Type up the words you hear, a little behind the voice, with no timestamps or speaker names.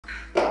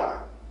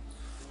Ka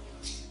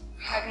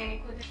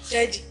gani ko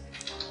daji?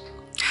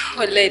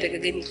 Wallahi daga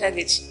gani ka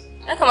gaji.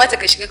 Ya kamata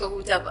ka shiga ka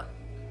huta ba.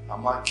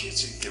 Amma ke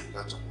ce ke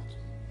bukatar hutu.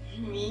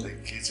 Me? Da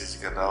ke ce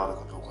kika dawo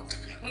daga dogon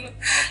tafiya.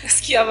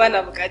 Gaskiya ba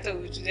na bukatar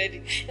hutu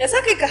dadi. Ya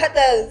sa kai ka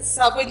hada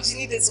sabon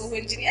jini da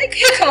tsohon jini. Ai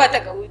kai kamata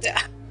ka huta.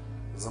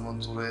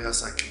 Zaman turai ya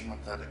sa ki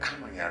manta da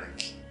kalmar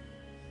yaranki.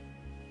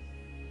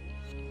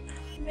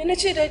 Me na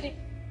ce dadi?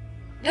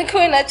 Dan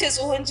kawai na ce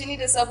tsohon jini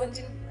da sabon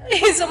jini.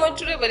 Ai zaman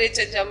turai ba zai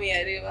canja mu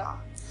yare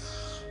ba.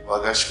 Ba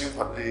ga shi kin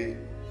faɗi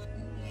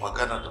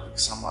magana da baki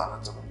san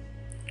ma'anar ta ba.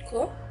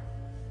 Ko?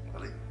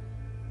 Ƙwarai.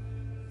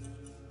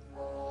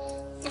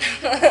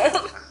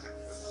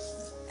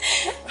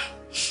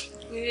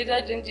 Ni dai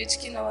dajin je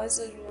ciki na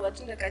wasan ruwa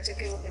tun da ka ce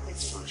kai wa kai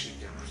gaji. To shi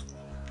kenan.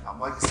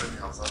 Amma ki sani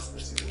Hausa su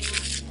ce da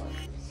shi kuma.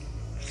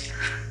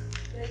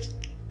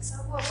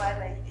 Sabuwa ba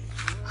na yi.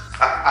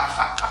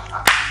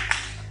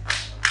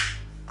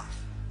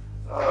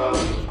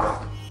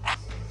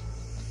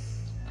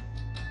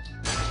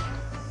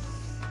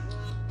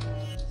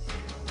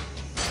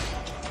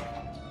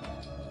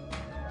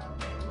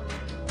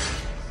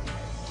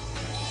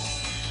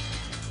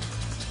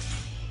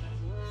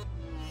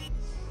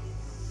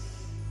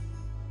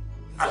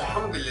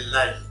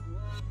 Alhamdulillah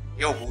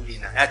yau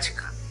burina ya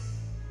cika.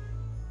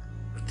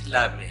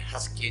 Fitila mai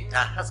haske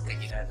ta haska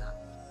gidana,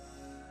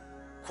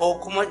 ko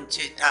kuma in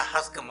ce ta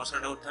haska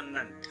masarautar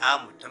nan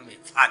tamu ta mai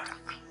fata.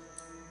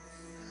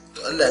 To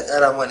Allah ya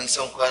ƙara ma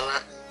nisan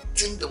kwana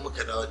tun da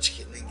muka dawo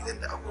cikin nan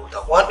gidan da abota.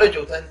 Ko an ɗauke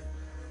wuta ne?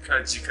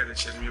 Ka ji ka da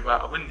shirme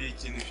ba abin da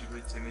yake nufi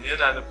ba kenan,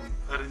 yana nufin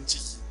farin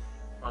ciki.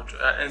 Wato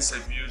 'ya'yansa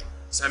biyu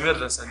Samir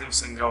da Salim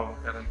sun gama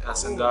makaranta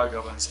sun dawo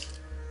gabansa.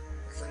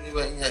 Sani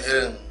ba in ya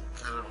irin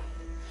karin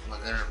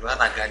maganar ba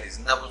na gane su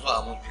na fi so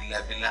a mun filla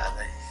a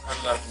zai.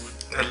 Allah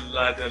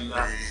dalla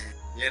dalla.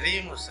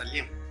 Yarimu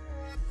Salim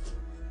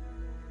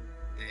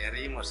da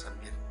Yarimu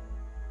Samir,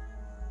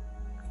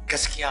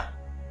 gaskiya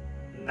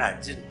ina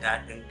jin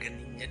daɗin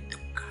ganin yadda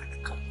kuka haɗa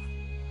kanku.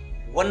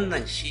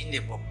 Wannan shine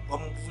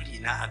babban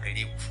burina a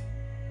gare ku.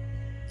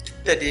 Duk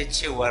da dai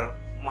cewar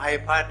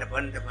mahaifa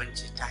daban-daban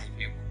ce ta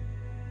haife ku,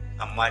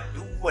 amma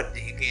duk wanda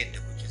ya ga yadda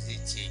kuke zai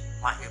ce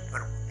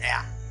mahaifar ku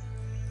ɗaya.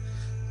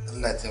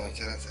 Allah ya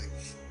taimaki ransa.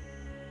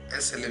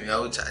 Yan Salim ya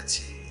wuce a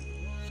ce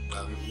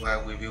ba mai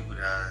uwa gobe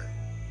guda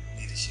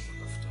ni da shi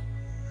muka fito,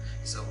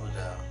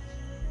 saboda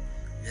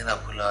yana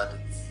kulawa da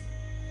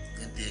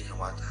yadda ya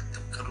kamata.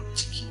 Tamkar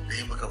ciki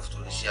ɗaya muka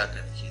fito da shi haka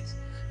da ke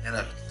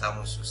yana fitata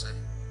mun sosai.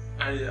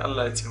 Ai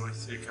Allah ya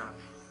taimake ka.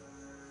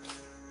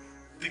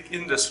 Duk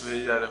inda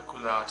soyayya da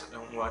kulawa ta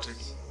dan uwa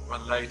take,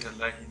 wallahi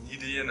tallahi ni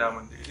dai yana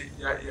min da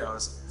ya iya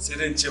wasa. Sai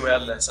dai in ce mai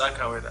Allah ya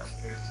saka mai da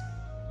alheri.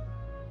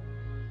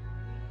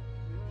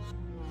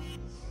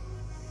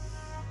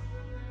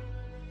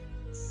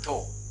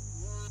 To,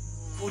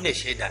 ku ne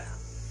shaidana,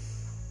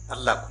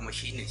 Allah kuma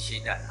shi ne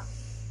shaidana.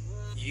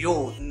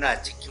 Yau ina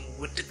cikin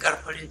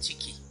matuƙar farin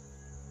ciki,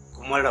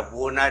 kuma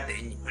rabona da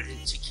yin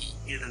farin ciki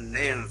irin na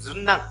yanzu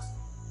nan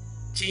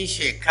tun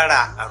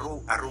shekara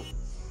aro-aro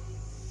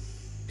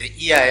da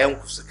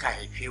iyayenku suka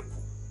haife ku.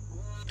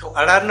 To,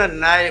 a ranar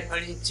na yi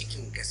farin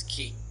cikin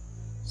gaske,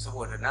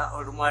 saboda na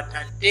auri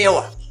mata da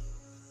yawa,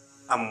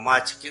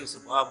 amma cikinsu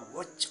babu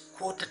wacce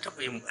ko ta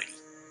taɓa yin bari.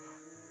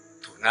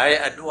 To, na yi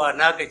addu'a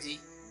na gaji.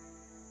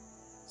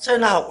 Sai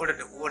na haƙura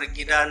da uwar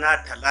gida na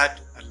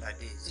Talatu, Allah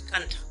da ya ji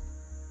kanta.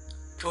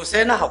 To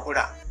sai na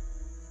haƙura,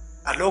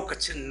 a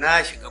lokacin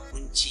na shiga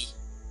kunci,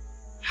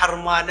 har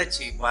ma na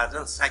ce ba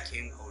zan sake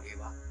yin aure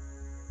ba.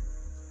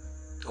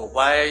 To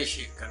bayan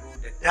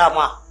shekaru da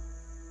dama,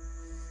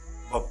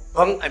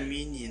 babban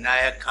amini na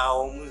ya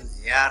kawo min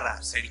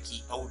ziyara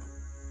Sarki Audu.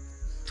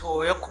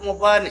 To ya kuma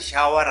bani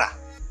shawara,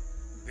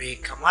 bai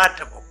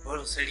kamata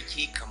babban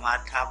sarki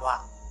kamata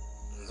ba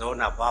in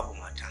zauna babu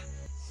mata.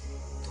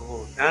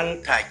 To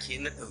nan take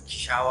na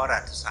ɗauki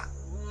shawara ta sa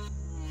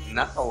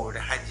na auri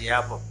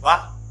hajiya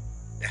babba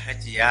da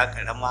hajiya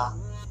ƙarama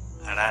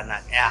a rana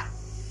ɗaya,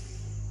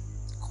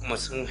 kuma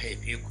sun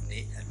haife ku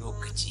ne a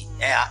lokaci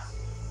ɗaya,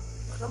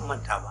 ba zan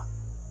manta ba.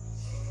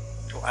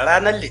 To a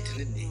ranar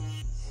litinin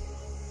ne,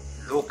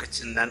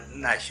 lokacin nan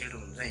ina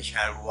shirin zan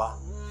sha ruwa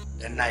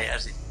don na yi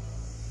azumi.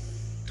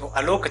 To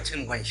a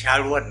lokacin ban sha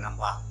ruwan nan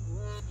ba,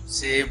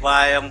 sai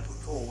bayan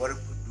fitowar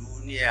ku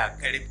duniya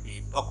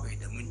karfe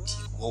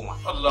 7:10.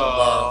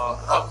 Allah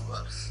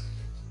Akbar.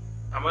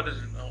 A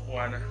madadin ɗan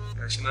uwana,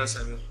 gashi nan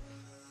Samir,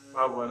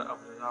 babu wani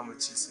abu da zamu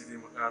ci sai dai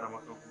mu ƙara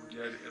maka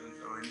godiya da irin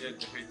ɗawainiyar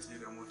da kake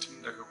da mu tun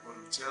daga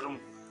kwanciyar mu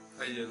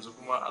har yanzu,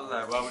 kuma Allah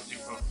ya ba mu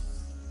ikon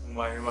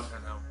kuma yi maka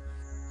namu.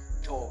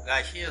 To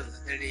gashi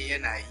yanzu dare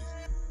yana yi,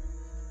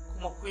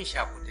 kuma kun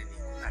shaku da ni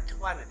kuna ta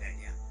bani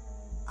dariya,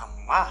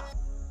 amma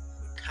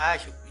ku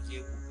tashi ku je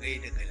ku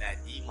gaida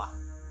Galadima,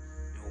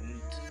 domin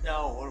tun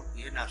dawowar ku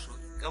yana so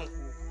in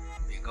ganku,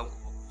 bai ganku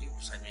ba, ku je ku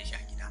same shi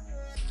a gida.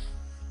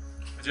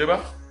 Je ba?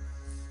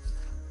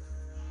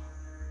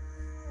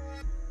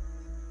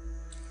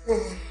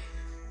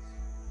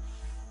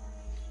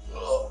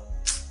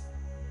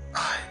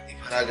 Ai, ni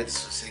fara gaji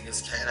sosai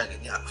gaskiya, yana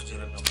gani a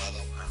kujerar nan ba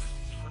zan kwana.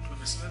 Wato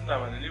bismillah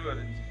mana ni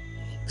barin ji.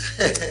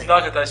 Za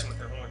ka tashi mu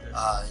tafi mutum.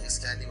 A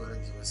gaskiya ni barin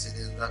ji ba sai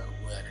dai za ka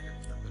goya daga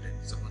tafi da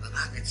ni saboda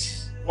na gaji.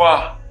 Wa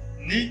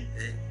ni?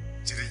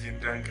 Jirgin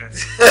dankan.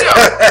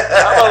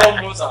 Ba zan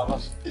motsa ba.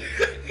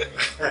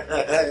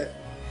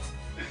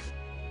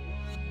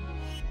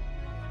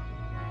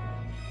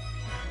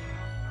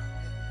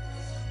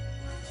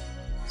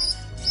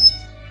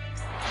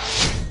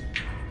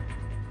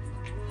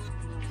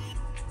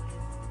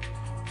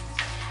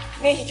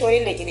 Me kike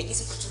wani da gida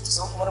kisa kike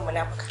tsohon kuma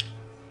munafika?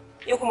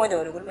 Yau kuma da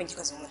wani gulman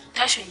kika zo mana?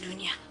 Tashin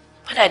duniya.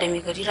 Fada da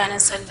mai gari ranar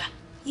sallah.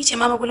 Ni ce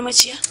mama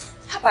gulmaciya?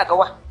 Haba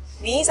gawa.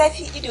 Me yi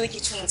zafi ido yake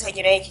cin ta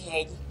gida yake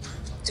yayi?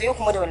 To yau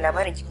kuma da wani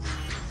labarin kika?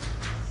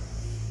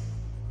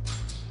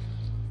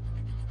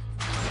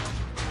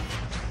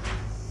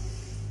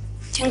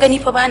 Kin gani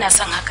fa ba na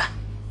son haka.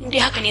 In dai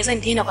haka ne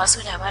zan daina baso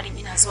labarin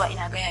ina zuwa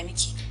ina gaya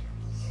miki.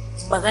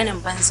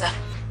 Maganin banza.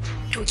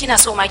 To kina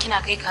so ma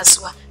kina kai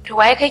kasuwa. To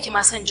waye kai ki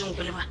ma son jin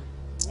gulma?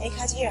 Ai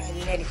ka ji irin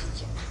halina da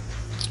kike.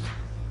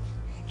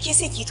 Ke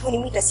sai ki toni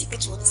mita sai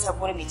kace wata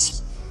sabuwar mai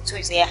ciki. To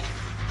tsaya.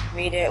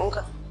 Me da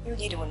unka? Yau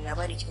dai da wani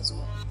labari kika zo?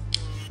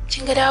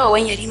 Kin ga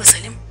dawowan Yarima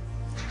Salim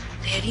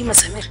da Yarima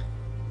Samir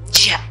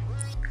jiya.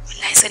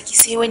 Wallahi sarki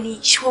sai wani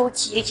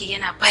shoki yake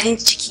yana farin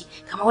ciki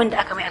kamar wanda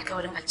aka mai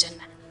alƙawarin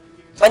aljanna.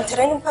 Ban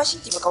tare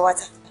numfashin ki ba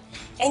kawata.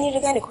 Ai ni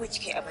riga ne kawai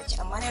kike a baki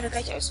amma na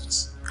riga ki a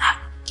zuci.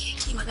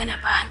 Ki magana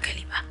ba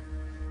hankali ba.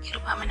 Ki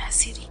rufa mana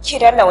asiri. Ke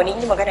da Allah wani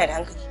yi magana da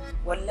hankali.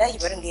 Wallahi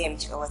barin ga ya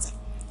miki kawata.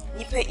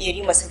 Ni fa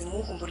Yarima Salim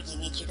mugun burge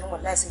ne ke don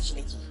wallahi san shi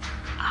nake.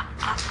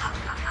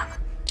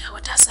 Ta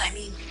wata same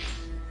ni.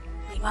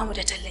 Ni ma mu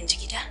da tallan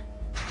gida.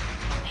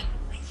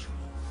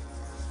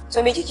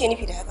 To me kike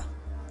nufi da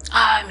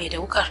haka? Me da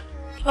wukar.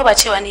 Ni ba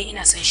cewa ne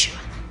ina son shi ba.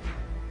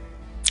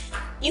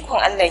 Ikon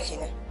Allah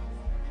kenan.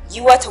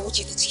 Giwa ta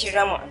wuce ta cikin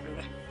ramin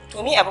allura.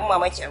 To me abin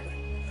mamaki a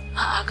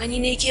gurin? Gani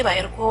ne ke ba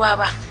yar kowa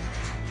ba.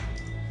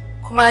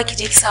 Kuma ki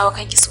je ki sawa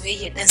kanki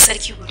soyayya dan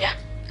sarki guda.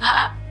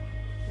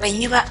 Ban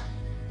yi ba.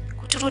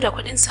 Ku turo da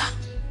kuɗin sa.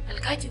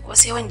 Alkaki ko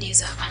sai wanda ya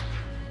zaba.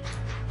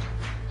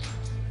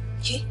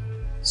 Ke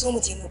so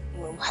mu je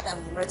mu hada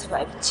mu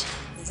martaba abinci.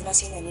 Yanzu na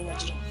sai na nema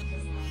jira.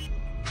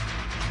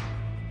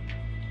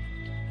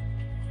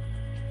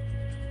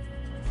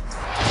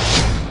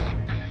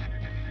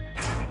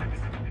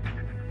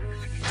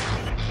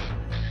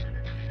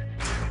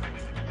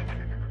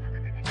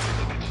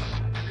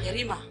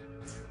 Yarima,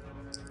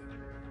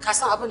 ka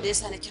san abin da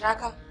yasa na kira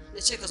ka na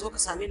ce ka zo ka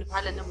same ni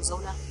falon nan mu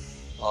zauna?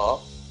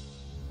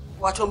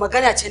 Wato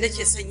magana ce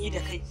nake son yi da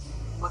kai,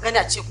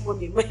 magana ce kuma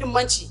mai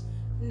muhimmanci.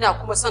 Ina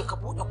kuma son ka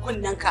buɗe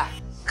kunnenka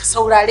ka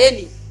saurare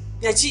ni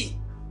da ji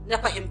na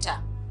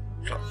fahimta.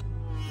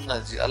 Ina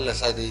ji Allah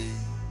sa dai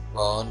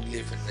ba wani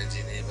laifin na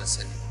je ne ban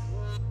sani.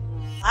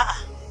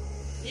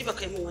 Ni ba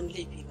kai min wani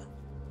laifi ba.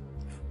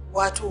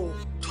 Wato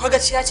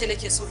togaciya ce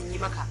nake so in yi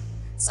maka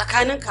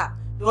tsakaninka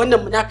da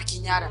wannan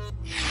munafikin yaron.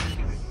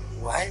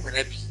 Waye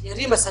munafiki?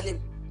 Yarima Salim.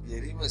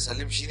 Yarima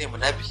Salim shine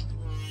munafiki.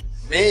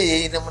 Me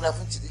yayi na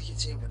munafinci da yake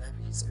ce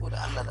munafiki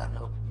saboda Allah da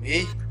Annabi? Me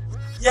yayi?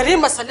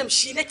 Yarima Salim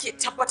shi nake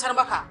tabbatar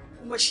maka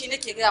kuma shi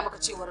nake gaya maka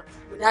cewar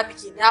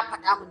munafiki na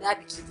faɗa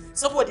munafiki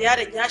saboda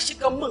yaron ya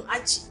shiga min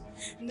hanci.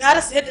 Na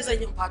rasa yadda zan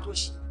yi fato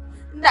shi.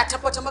 Ina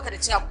tabbatar maka da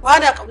cewa ba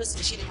na kaunarsa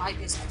da shi da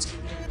mahaifiyarsa a cikin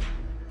gidan.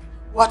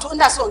 Wato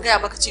ina so in gaya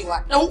maka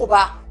cewa dan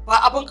uba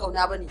ba abin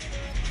kauna bane.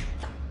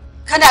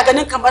 Kana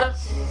ganin kamar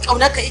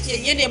kaunarka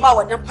yake yi ne ma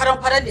wannan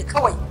faran ne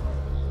kawai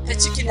ta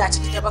ciki na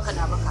ciki ta baka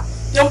na baka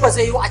don ba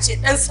zai yi a ce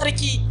dan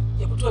sarki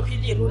ya fito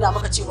fili ya nuna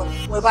maka cewa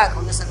wai ba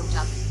kaunar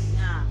sarauta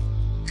na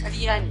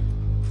ƙarya ne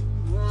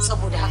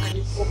saboda haka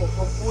ni ko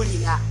babban buri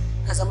na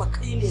ka zama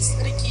kai ne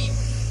sarki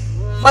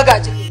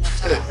magajin ne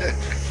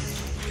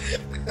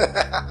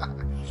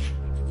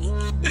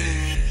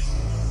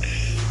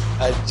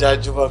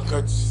Hajjaju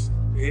Bakat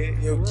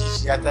yau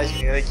kishi ya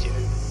tashi ne rake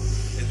ne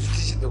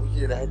da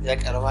kuke da hajiya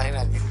karama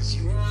yana da shi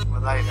ba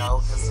za a dawo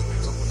kansa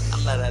saboda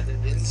Allah na da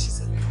dalilin shi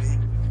sanin ne.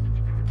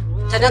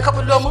 Ta nan ka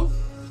bullo mun?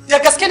 Da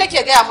gaske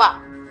nake gaya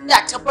ma ina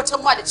tabbatar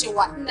ma da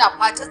cewa ina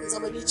fatan in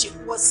zama ni ce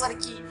uwar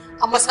sarki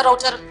a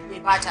masarautar mai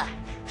fata.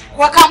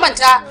 Ko ka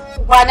manta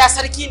ubana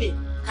sarki ne,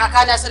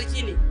 kakana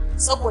sarki ne,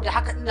 saboda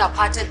haka ina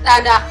fatan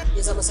ɗana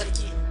ya zama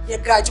sarki ya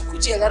gaji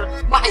kujerar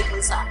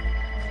mahaifinsa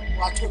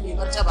wato mai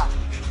martaba.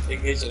 Sai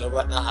ga shi na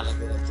ba ɗan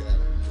halaka da kira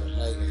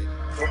wallahi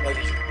ko ba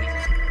ki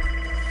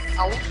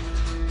Awo,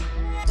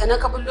 da nan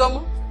ka bullo mu?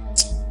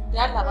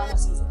 Ya Allah ba na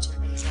son zancen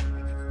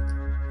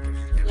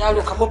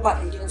yaro kamar ba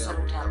ɗan gidan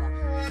sarauta ba.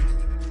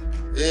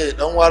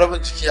 Dan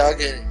warabin ciki ya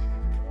haka ne.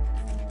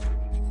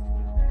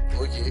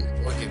 Oke,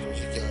 to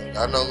shi kenan.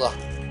 Da nan za.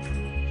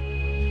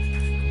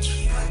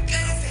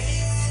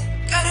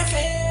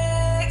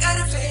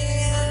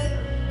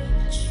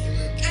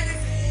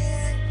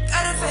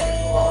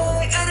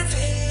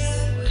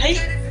 Kai?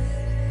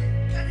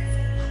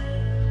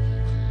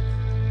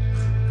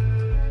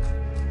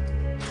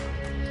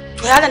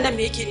 To yaron nan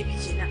me yake nufi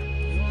kenan?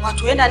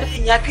 Wato yana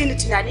nufin ya fi ni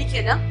tunani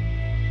kenan?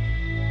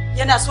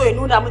 Yana so ya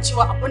nuna min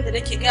cewa abin da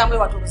nake gaya mai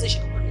wato ba zai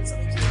shiga kunnen sa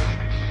ba kenan.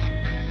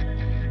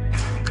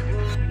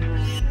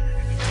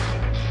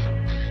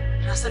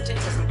 na san ta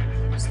inda zan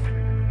yi masa.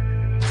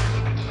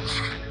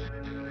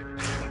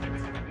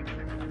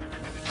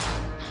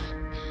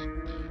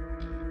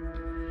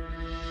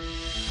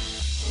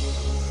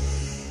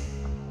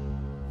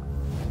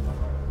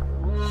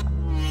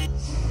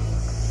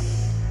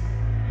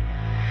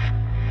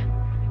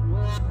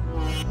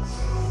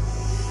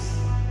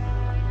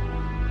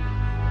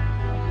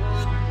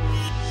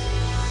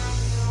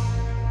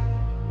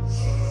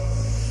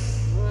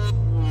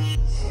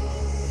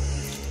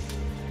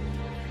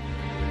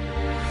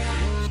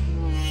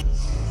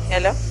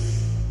 Hello?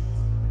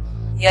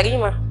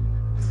 Yarima,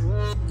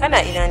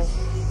 kana ina ne?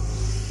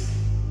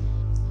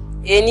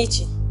 Ni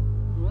ce.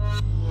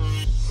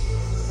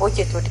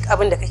 Oke, to duk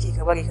abin da kake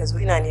ka bari ka zo,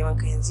 ina neman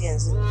ka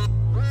yanzu.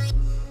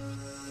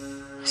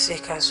 Sai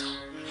ka zo.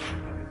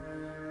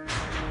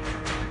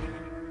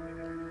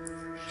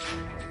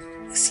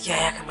 Gaskiya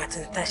ya kamata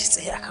na tashi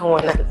tsaye akan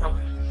wannan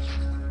al'amari.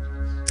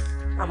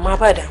 Amma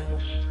ba damu.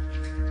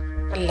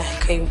 Allah ya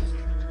kai mu.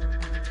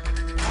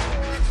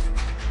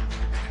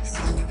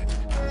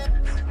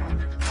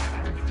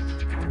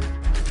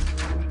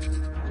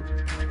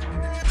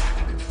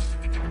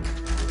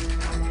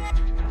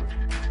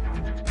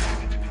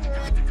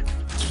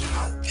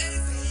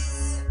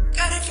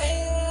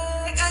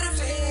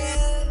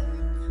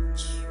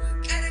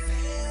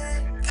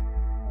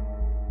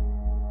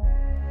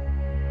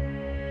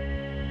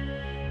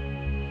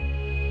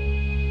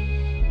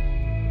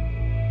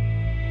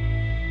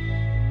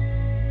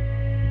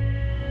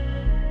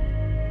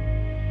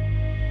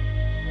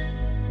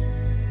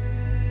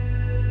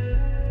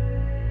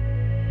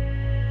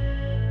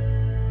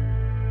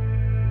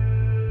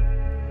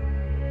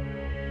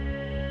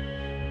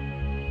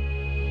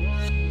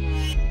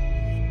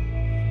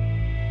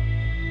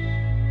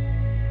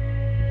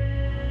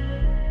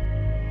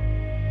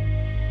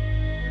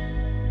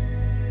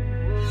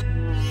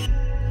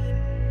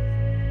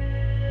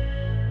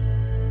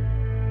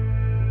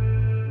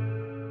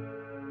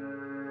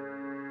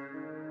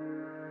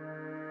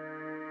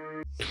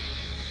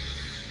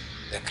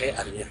 da kai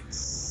Amir.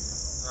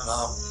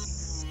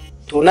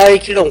 To na yi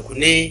kiran ku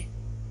ne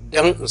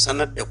don in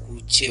sanar da ku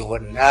cewa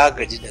na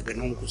gaji da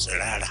ganin ku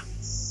tsirara.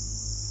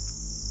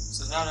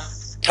 Tsirara?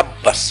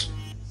 Tabbas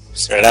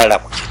tsirara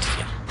kuke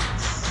tafiya.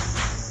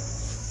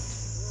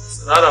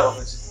 Tsirara ba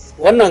kace.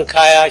 Wannan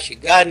kaya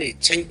shiga ne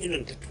can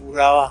irin ta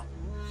turawa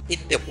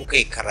idda kuka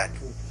yi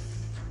karatu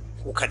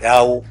kuka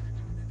dawo,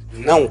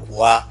 nan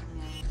kuwa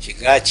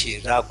shiga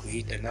ce za ku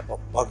yi da na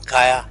babban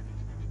kaya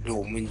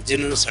domin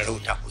jinin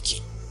sarauta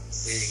kuke.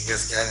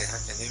 Gaskiya ne,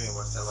 haka ne mai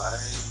martaba,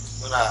 ai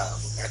muna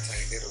buƙatar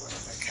irin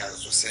wannan kaya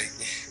sosai.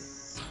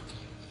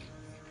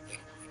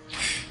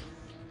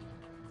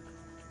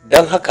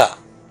 Don haka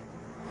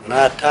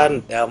na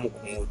tanada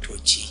muku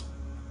motoci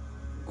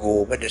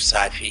gobe da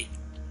safe,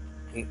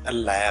 in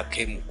Allah ya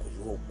kai mu ku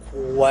zo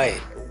kowa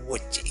ya ɗau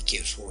wacce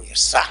yake so ya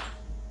sa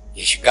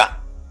ya shiga.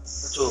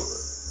 To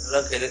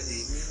ranka da ni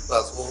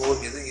ba tsoho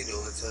me zan yi da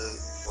wata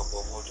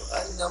babban moto,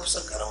 ai na fi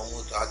son karamin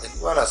moto, haka ni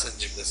ba na son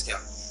jin gaskiya.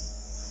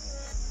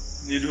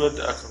 Ni duk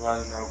wanda aka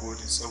bani na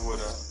gode,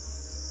 saboda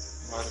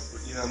ba da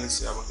kuɗi na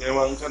siya ba, kai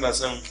ma in kana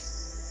son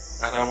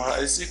karama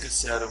ai sai ka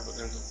siya da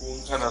kuɗin ka, ko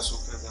in kana so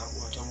ka zaɓi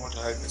wata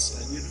mota haka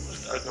siya. Ni duk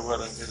wanda aka ba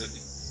ranka da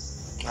ni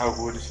na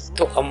gode.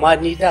 To amma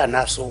ni da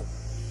na so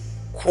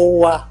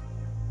kowa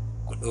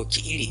ku ɗauki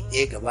iri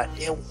ɗaya gaba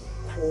ɗayan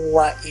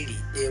kowa iri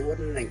ɗaya,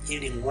 wannan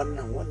irin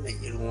wannan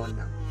irin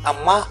wannan,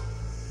 amma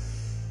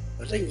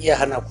ba zan iya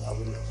hana ku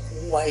abin da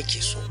kowa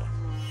yake so ba.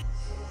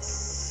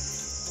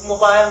 Kuma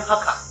bayan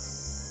haka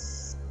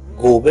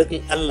gobe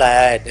in Allah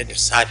ya yarda da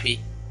safe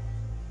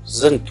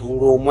zan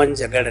turo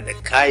manjagara da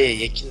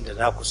kayayyakin da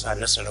za ku sa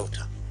na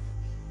sarauta.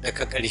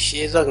 Daga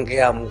ƙarshe zan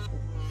gaya muku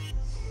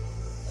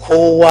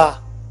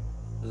kowa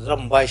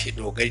zan ba shi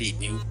dogari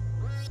biyu,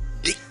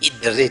 duk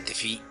inda zai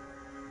tafi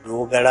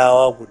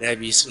dogarawa guda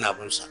biyu suna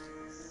bin sa.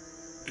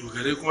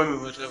 Dogarai kuma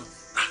mai mata ba?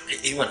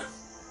 Mana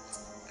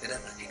kada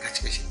na kai ka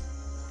cika shi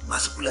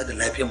masu kula da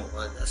lafiyar mu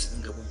ba da su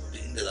dinga bin mu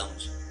duk inda za mu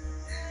so.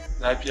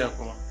 Lafiya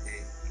kuma?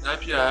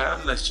 Lafiya ya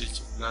Allah ce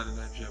ke kula da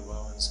lafiyar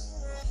bawansa.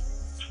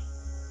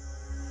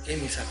 Kai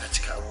me yasa ka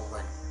cika abubuwa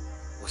ne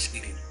wasu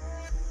iri ne?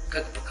 Ka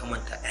fa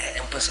manta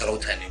ƴaƴan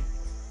fasarauta ne,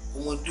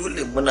 kuma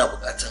dole muna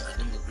buƙatar a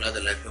dinga kula da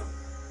lafiyar mu.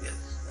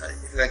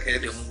 Za ka yi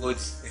da mu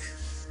gode.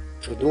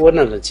 To duk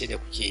wannan zance da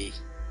kuke yi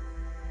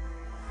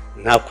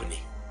naku ne,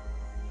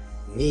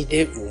 ni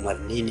dai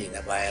umarni ne na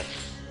bayar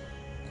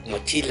kuma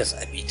tilas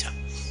a bita.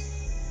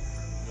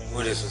 Mun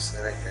gode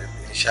sosai ranka,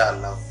 insha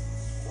Allah,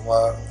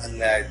 kuma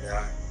Allah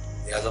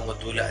ya zama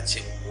dole a ce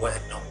mu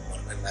waɗannan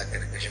umarnin naka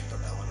da kashin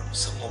faɗa mana,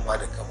 musamman ma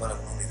da kamar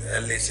mu ne da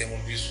lallai sai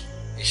mun bi su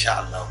insha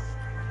Allah.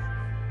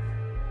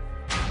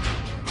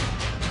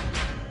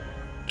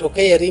 To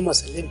kai Yarima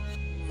Salim,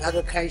 na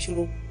ga kayi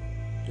shiru,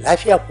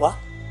 lafiya kuwa?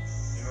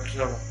 Mai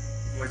martaba,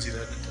 kuma ji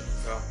daɗin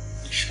talakawa,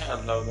 insha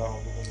Allah za mu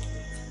buga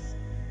magana.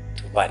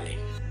 To ba ne,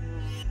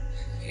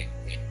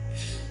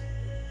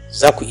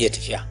 za ku iya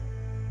tafiya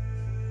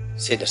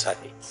sai da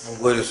safe. Mun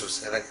gode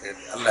sosai ranka,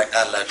 Allah ya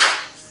ƙara lafiya.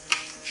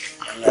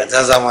 Allah ya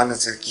ja zamanin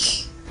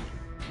sarki.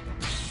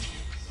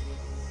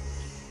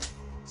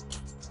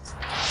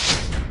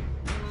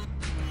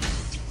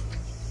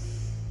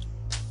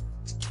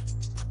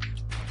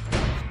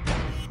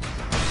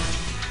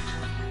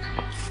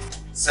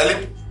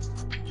 Salim.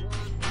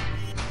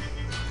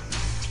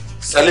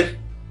 Salim.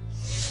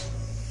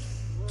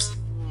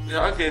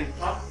 Ya aka yi?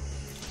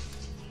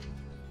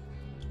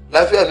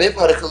 Lafiya me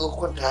faru ka zo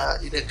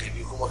kwanta idan ka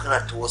bi kuma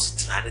kana ta wasu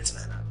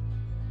tunane-tunane.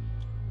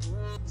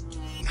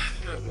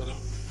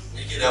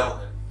 Me ke damu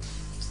ka?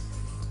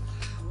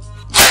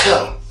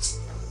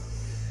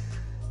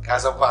 Ka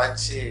san fa an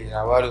ce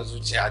labarin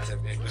zuciya a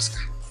tambayi fuska.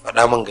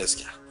 Faɗa min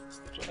gaskiya.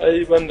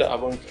 Ai ban da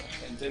abinka,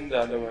 kantin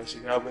da alama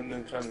shiga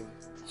birnin Kano.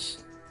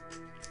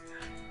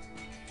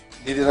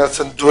 Ni dai na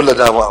san dole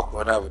dama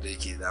akwai wani abu da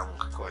yake damun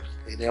ka kawai.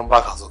 Idan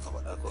ba ka so ka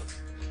faɗa kawai.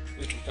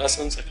 Ka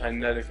san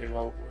tsakanina da kai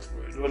babu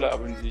kawai. Dole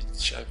abin da ya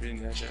shafe ni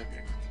ya shafe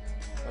ka.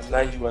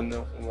 Wallahi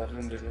wannan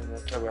umarnin da na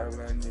martaba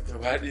bayan ne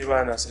gaba ɗaya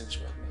ba na son shi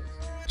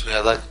wallahi. To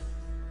ya zaki?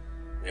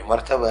 Mai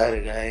martaba ya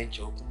riga ya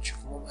yanke hukunci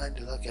kuma bayan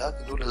da zaka yi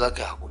haka dole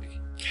zaka yi haƙuri.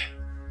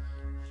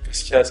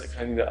 Gaskiya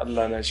tsakani da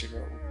Allah na shiga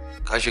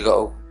uku. Ka shiga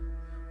uku.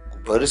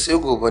 Bari sai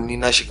gobe ni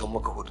na shiga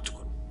maka hudu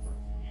tukun.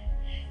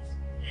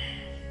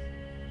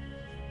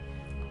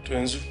 To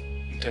yanzu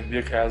in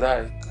tambaye ka ya za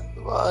a yi?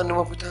 Ba wani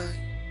mafita.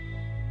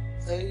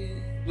 Ai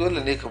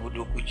dole ne ka bi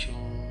dokokin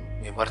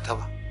mai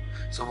martaba.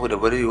 Saboda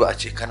bari yiwu a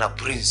ce kana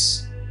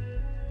prince.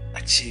 A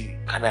ce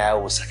kana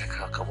yawo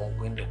sakaka kamar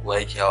wanda kowa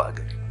yake yawo a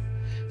gari.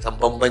 San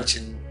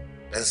bambancin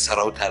dan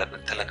sarauta da dan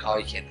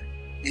talakawa kenan.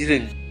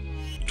 Irin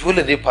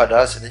dole ne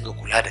fadawa su dinga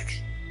kula da kai.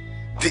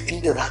 Duk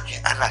inda za ka yi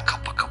ana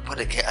kafa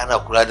da kai ana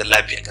kula da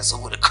lafiyarka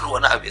saboda kar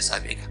wani abu ya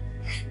same ka.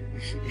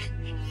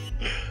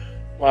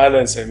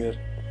 Malam Samir,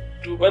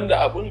 duban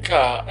da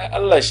abinka ai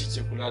Allah shi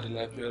ke kula da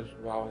lafiyar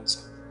bawansa.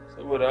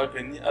 Saboda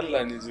haka ni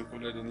Allah ne zai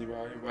kula da ni ba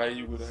wai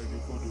bayi guda biyu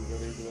ko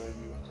dogarai guda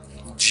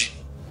biyu. Ji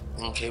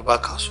in kai ba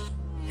ka so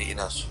ni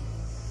ina so.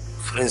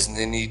 Friends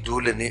ne ni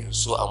dole ne in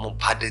so a mun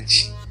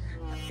fadanci.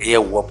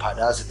 Yawwa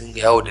fada su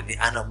dinga yawo da ni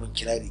ana mun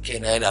kirari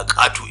kaina yana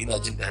kato ina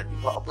jin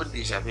daɗi ba abin da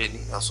ya shafe ni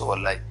ina so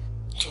wallahi.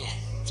 To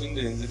tun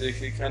da yanzu dai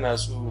kai kana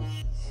so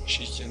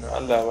shi kenan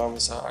Allah ba mu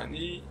sa'a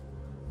ni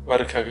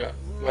barka ga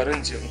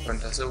barin je in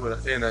kwanta saboda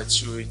kai na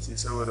ciwo yake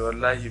saboda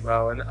wallahi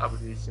ba wani abu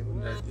da yake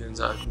mun daɗi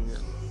yanzu a duniya.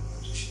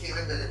 Shi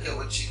ne da kake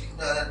wacce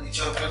ina ni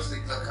Champions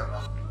League kan kana.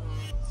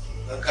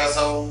 Dan ka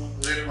san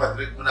Real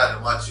Madrid muna da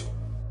match.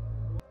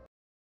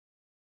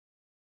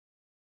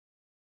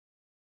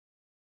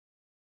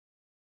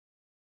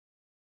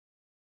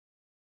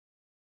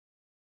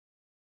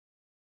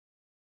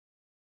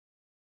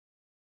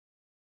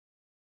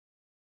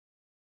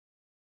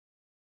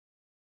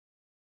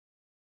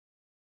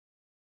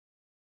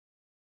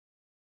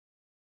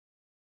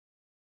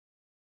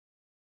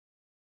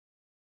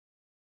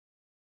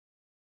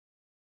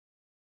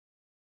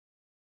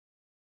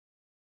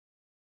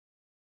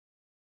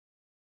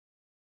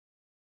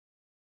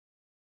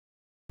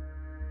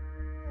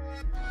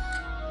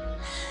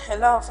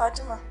 Hello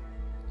Fatima.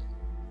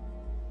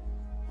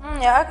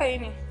 Ya aka yi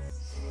ne?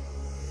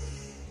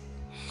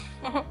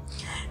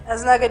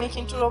 Yanzu na gani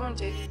kin turo min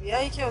jawabi. Ya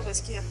yi kyau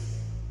gaskiya.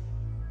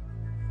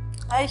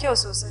 Ya yi kyau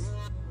sosai.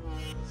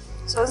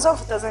 So zan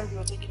fita zan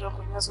biyo ta gidan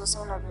kunya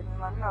sosai na gani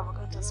ma ina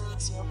bukatar sai na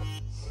siya ku.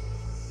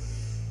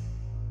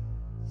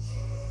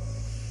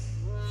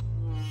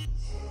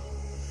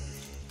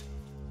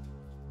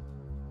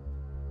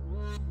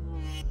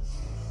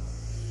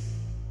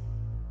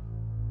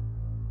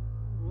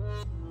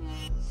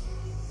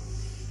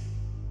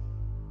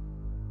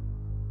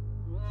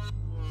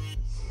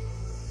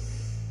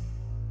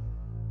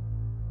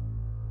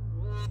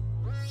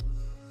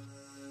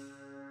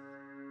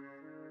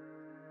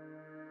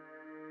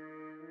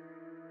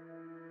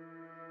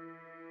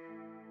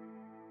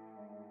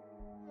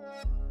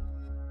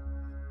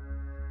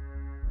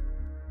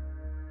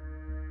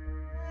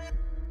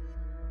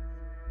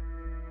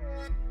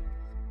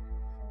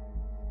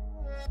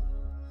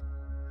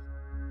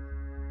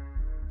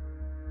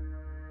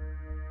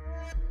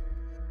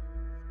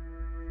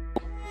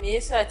 Me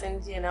yasa tun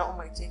jiya na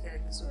umarce ka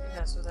da so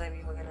ina so za mu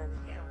yi magana da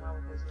kai amma ba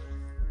ka zo.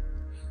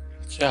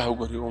 Ki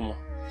haƙuri Umma.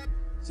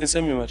 Sai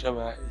san me mata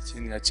ba ya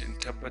ne ya ce in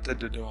tabbatar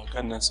da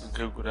dawakan nan sun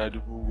kai guda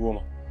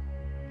 10,000.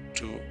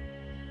 To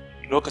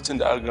lokacin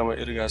da aka gama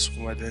irga su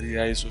kuma dare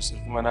yayi sosai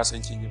kuma na san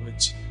kin yi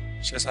bacci.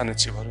 Shi yasa na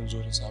ce bari zo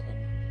da safen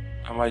nan.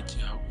 Amma ki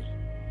haƙuri.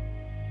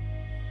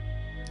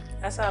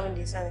 Ka san abin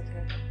da yasa na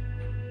kira ka?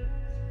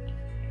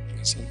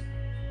 Na sani.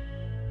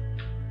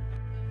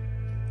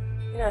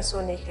 Ina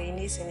so ne ka yi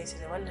nesa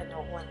da wannan dan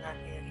uwan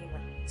naka ya rima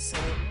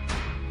sani.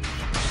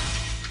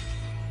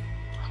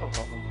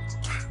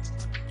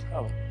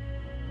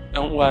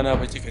 Ɗan uwana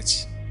ba kika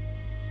ci.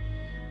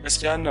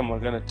 Gaskiya wannan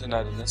magana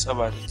tana da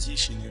nasaba da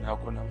kishi ne na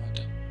kuna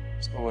mata.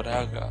 Saboda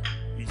haka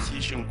yi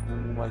kishin ku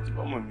mu ma ki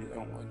ba mu mi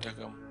ɗan uwan ta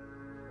gamu.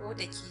 Ko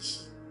da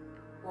kishi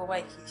ko ba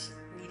kishi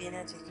ni dai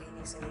na ce ka yi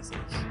nesa da shi.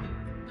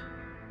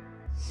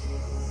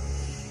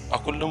 A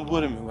kullum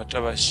burin mai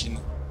martaba shine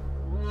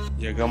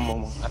ya gamma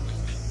mun haɗa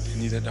kai da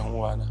ni da ɗan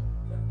uwana.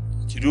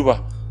 Ki duba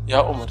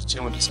ya umarce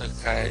mu da saka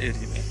kaya iri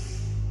ɗaya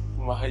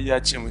kuma har ya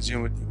ce mu je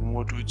mu ɗibi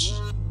motoci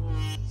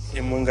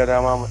in mun ga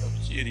dama mu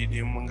ɗauki iri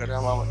ɗaya mun ga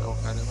dama mu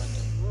ɗauka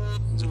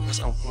daban-daban yanzu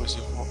kasan kuma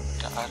sai kuma mu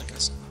ta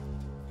harkarsa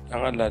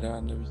dan Allah dan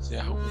annabi ki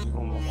haƙuri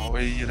umma ba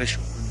wai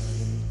rashin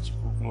kunya ne ki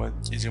ko kuma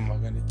ki jin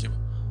magana ki ba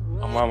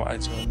amma mu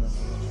aje wannan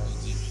magana a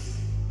gefe.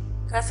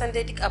 Ka san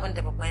dai duk abin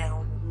da babba ya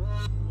hau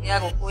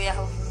yaro ko ya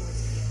hau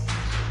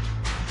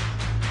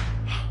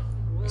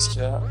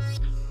gaskiya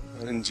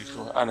barin ji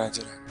kawai ana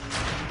jira.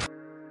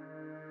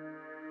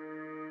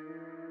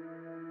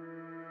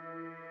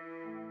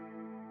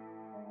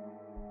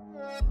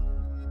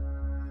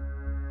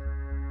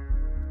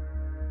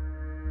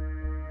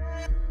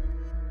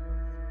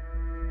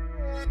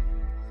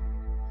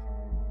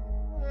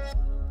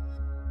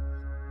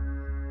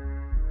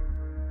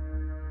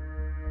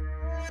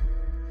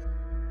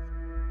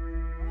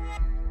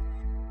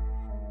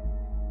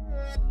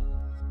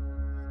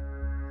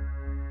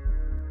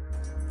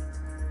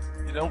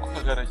 Idan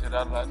kuka ga rake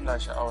da Allah ina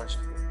sha'awar shi.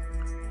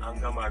 An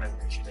gama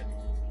ranka shi da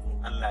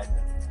Allah ya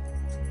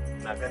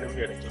na ganin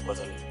mai rake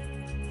kwazal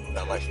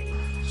na ba shi.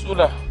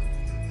 Sula,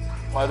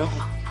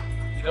 Maluku,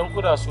 idan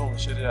kuna so mu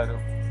shirya da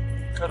ku,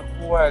 kar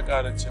kowa ya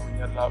ƙara ce mun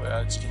yallaɓa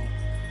a cikin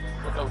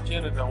ku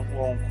ɗauke ni dan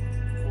uwanku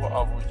ko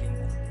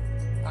abokinku.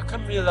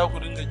 Akan me za ku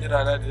dinga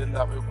kira na da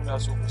yallaɓa kuna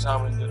so ku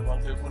samun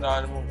girman kai kuna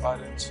hannun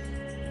faranci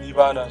ni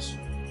ba na so.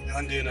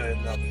 Wanda yana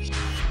yallaɓa.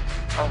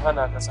 An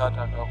hana ka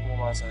sata ka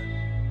koma sani.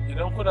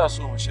 Idan kuna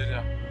so mu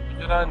shirya ku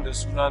kira ni da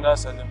suna na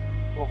Salim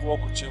ko kuma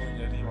ku ce min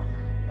Yarima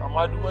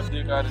amma duk wanda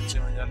ya ƙara ce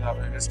min yalla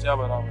bai gaskiya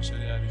ba za mu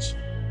shirya da shi.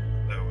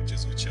 Da wuce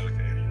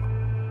zuciyarka Yarima.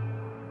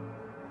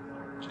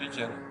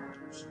 Shikenan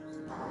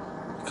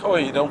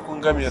kawai idan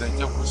kun ga mai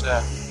rake ku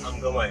tsaya. An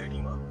gama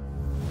Yarima.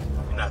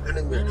 Ina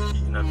ganin mai rake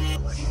ina nuna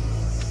ba shi.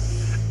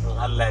 Don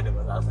Allah ya da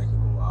ba za a sake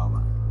komawa ba.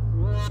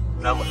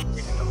 Za mu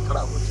ɗauke ka tamkar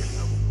abokin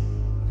namu.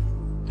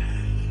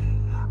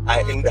 A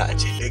inda a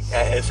ce duk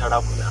 'ya'yan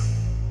sarakuna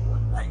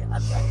wallahi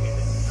Allah ya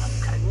da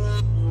hankali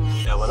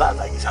da ba za a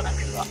zagi sana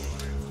kai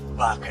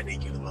ba ka da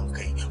girman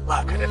kai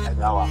ba ka da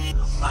tagawa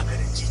ba ka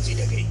da jiji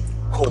da kai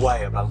kowa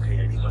ya banka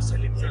Yarima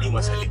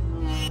Salim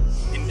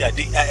inda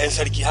duk 'ya'yan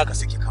sarki haka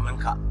suke kaman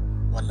ka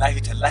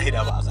wallahi tallahi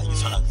da ba a zagi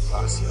sana kai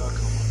ba sai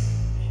haka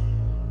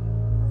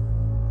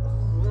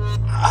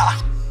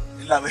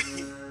illa bai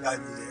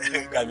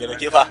ga me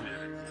rake fa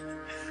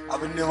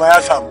abin ne ma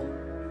ya samu.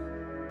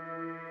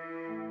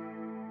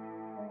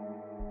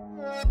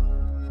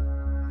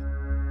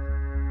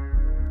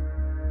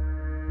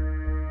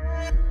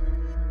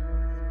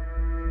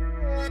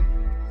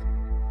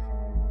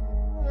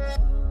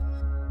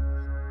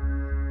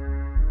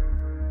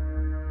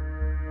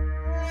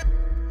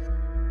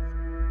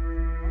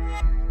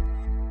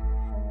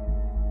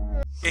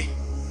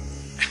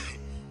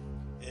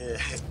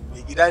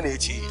 Mai gida ne ya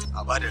ce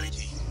a bada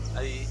rake.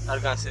 Ai har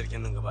gan sayar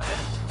kenan gaba ɗaya.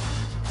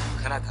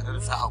 Kana tare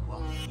da sa'a kuwa.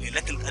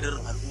 Lailatul qadr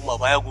al'umma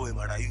baya goyi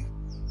marayu.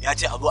 Ya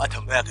ce a zo a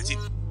tambaya ka ce.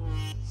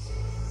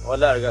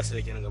 Wallahi har gan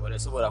sayar kenan gaba ɗaya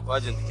saboda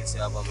kwajin take sai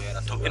a ba mu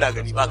yara. To ina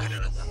gani baka da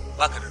ranta.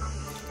 Baka da ranta.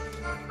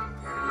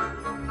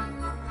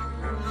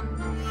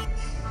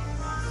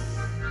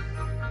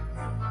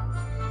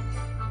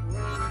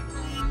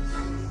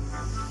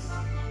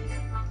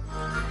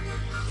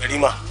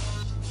 Yarima.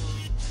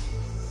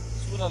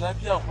 Suna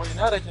lafiya ko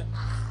ina rake?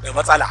 Da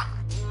matsala.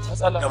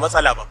 Da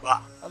matsala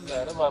babba. Allah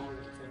ya raba mu.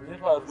 Me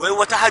faru? Wai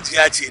wata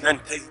hajiya ce nan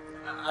ta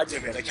aje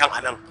mai raken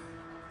a nan.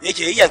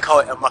 Yake yayyanka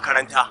wa 'yan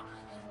makaranta.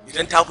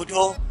 Idan ta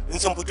fito, in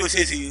sun fito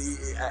sai su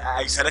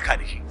yi sadaka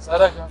da shi.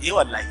 Sadaka? Eh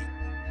wallahi.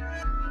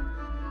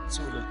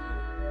 Sula.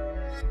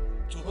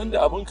 To banda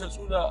abun ka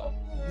Sula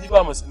ni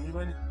ba musulmi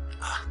bane.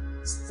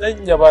 Zan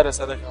iya ba da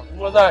sadaka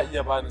kuma za a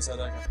iya ba ni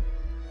sadaka.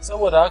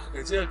 Saboda haka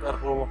ka je ka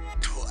karbo mu.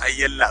 To ai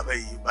yalla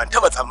bai ban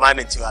taba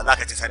tsammanin cewa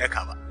zaka ci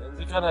sadaka ba.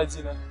 Yanzu kana ji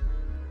na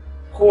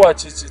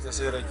kowace ce ta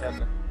sai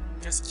raken nan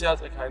gaskiya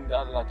tsakanin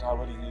da Allah ta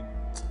bari ni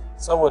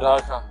saboda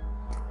haka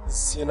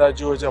sai na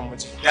je wajen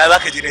miji. Ya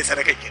zaka je dai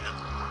sadaka kenan.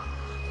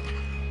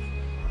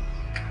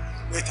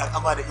 Mai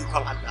takama da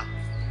ikon Allah.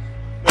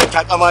 Mai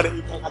takama da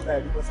ikon Allah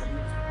ya riba sani.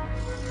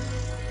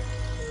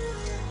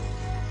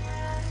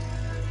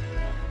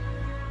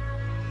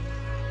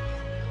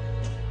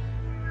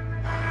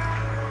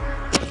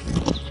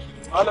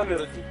 Malam mai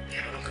rake.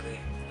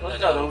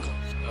 Barka da wuka.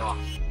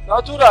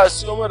 Na tura a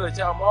siyo min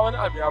rake amma wani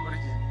abu ya burge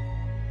ni.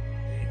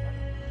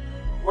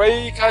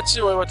 Wai ka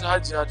ce wai wata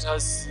hajiya ta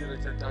siya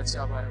raken ta ci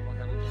a bayan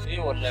makaranta. Eh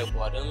wallahi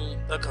kuwa don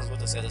takan zo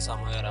ta sai ta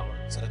samu yara ma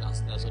sadaka an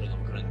ta so daga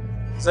makaranta.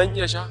 Zan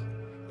iya sha?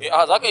 Eh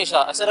a za ka iya sha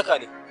a sadaka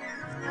ne.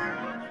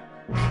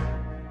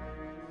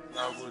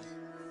 Na gode.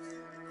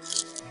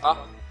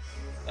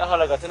 Ya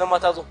halaga tunan ma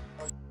ta zo.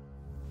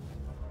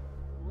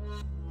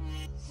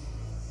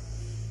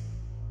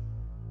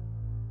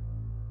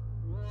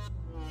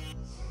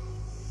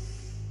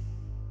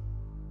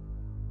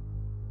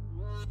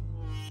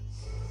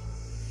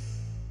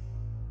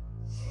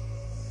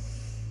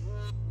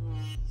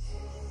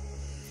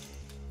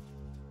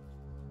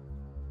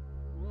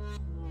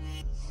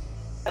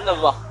 Allah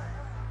zuwa.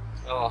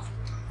 Yawa.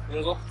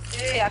 Mun zo?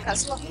 a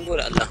kasuwa. Mun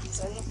gode Allah.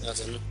 Ya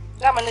sannu.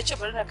 Dama na ce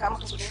bari na kama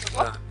ka kudin ka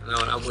ko? Na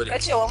wani agode. Ka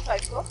ce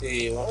 1.5 ko?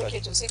 Eh 1.5. Okay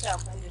to sai ka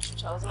amfani da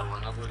 2,000.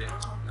 Na gode.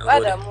 Ba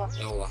damuwa.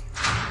 Yawa.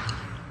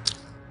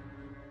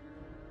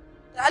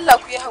 Da Allah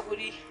ku yi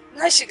haƙuri.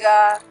 Na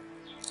shiga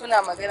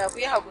kuna magana ku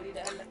yi haƙuri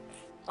da Allah.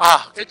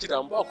 Ah, kake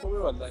da ba komai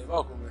wallahi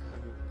ba komai.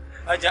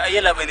 Aja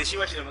ayyala bai da shi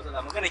bashi da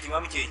matsala magana ki ma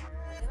muke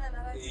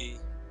yi.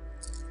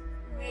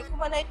 Me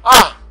kuma na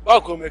Ah, ba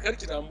komai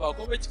karki da ba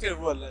komai kika yi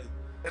wallahi.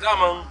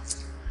 Daman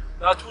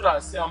na tura a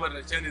siya mara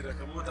rake ne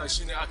daga mota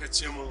shine aka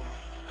ce mun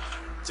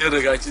kin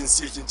riga kin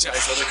siya kin ci ai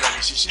sadaka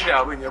da shi shine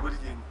abin ya burge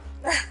ni.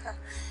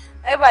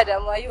 ai ba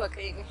damuwa yi wa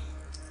kai ne.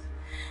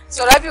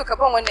 So Rabiu ka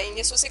ban wannan in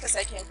yaso sai ka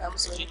sake yanka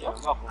musu wani ko?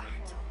 Ba komai.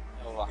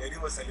 Yawa. Yari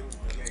wa Salim.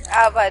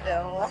 A ba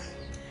damuwa.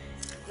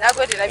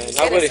 Nagode Rabiu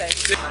sai da sai.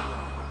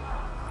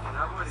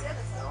 Nagode.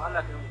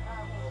 Allah kai mu.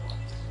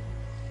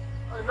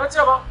 Na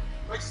ce ba,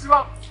 ba ki ci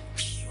ba.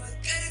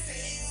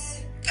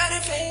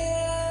 Karfe,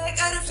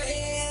 karfe,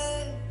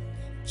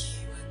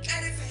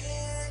 karfe,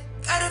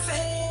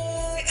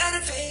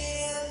 karfe,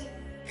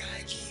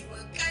 gagiwa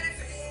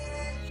karfe,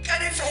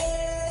 karfe,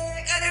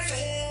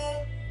 karfe,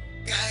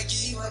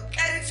 gagiwa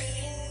karfe.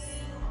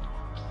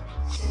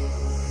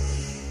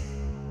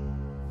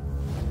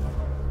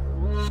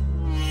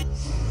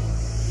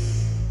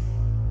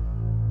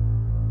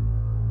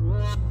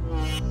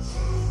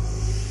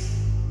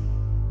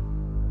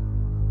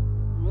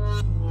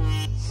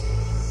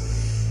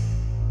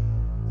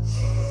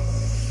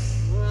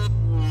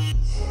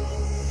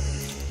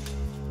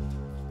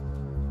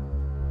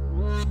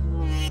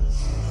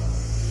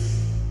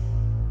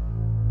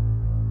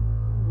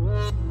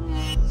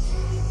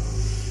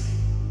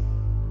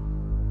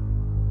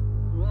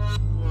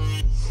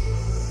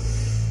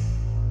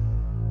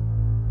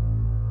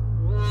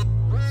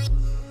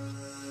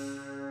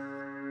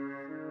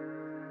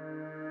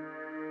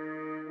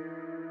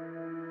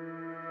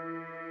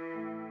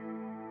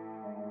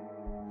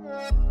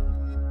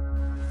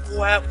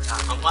 Kowa ya fita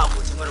amma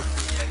abokin mara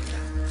kuɗi yarinya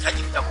ta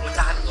ki fita kuma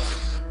ta hana zuwa.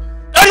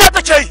 Ƙarya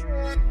take yi!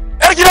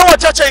 ‘Yar gidan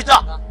wacce ce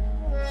ita?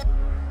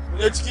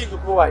 Ne cikin ki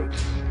kowa yi.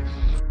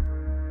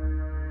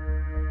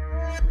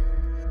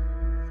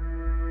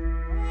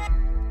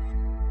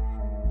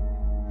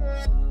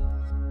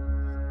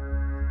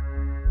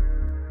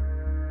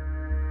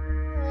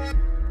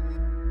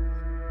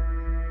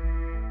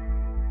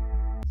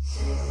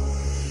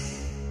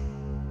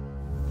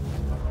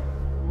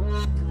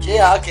 Ke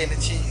ya aka yi na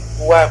ce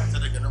kowa ya fita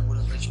daga nan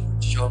gurin rashin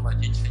wuce shawarma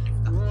ke kira ki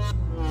fita.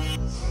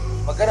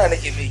 Magana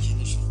nake mai ke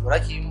ne shi, ba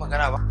ki yi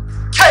magana ba.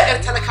 Kai ‘yar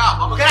talakawa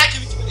ba magana ake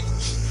miki bane.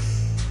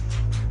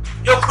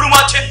 Yau kurma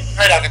ce?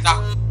 Kai dakata,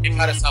 in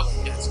fara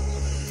sabon ya ce.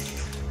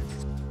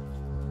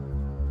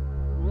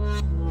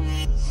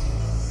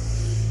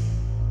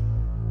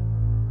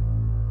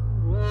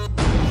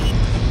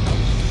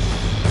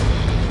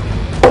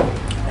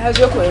 Ya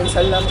je koyon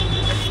sallama.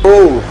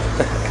 Oh,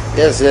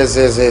 yes,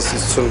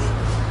 it's true.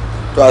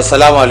 To,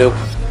 assalamu alaikum.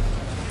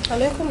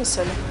 Alaikum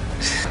assalam.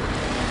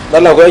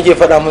 Allah ko yake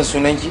faɗa min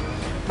sunanki?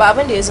 Ba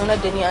abin da ya zaunar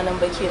da ni a nan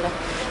ba kenan.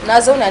 Na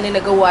zauna ne na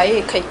ga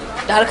waye kai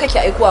da har kake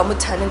aikowa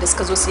mutanen da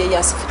suka zo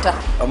siyayya su fita.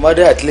 Amma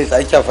dai at least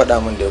an kya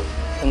faɗa min da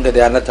inda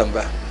da na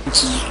tambaya.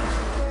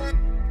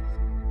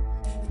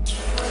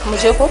 Mu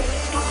je ko?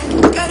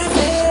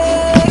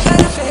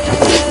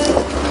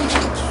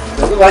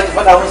 Yanzu ba ki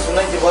faɗa min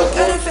sunanki ba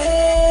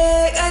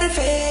ko?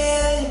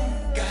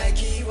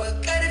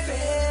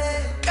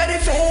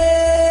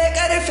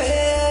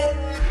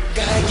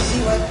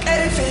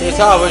 Me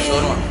sa abin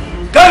shawarma?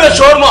 Kai da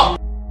shawarma!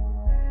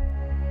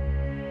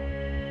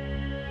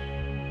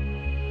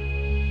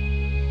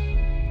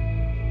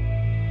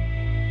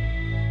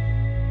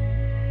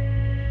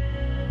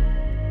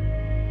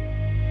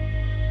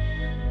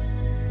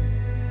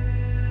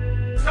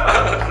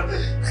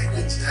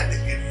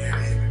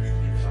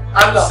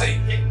 Allah sai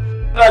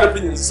ina da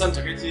fin yanzu san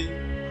ta kake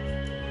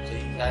Sai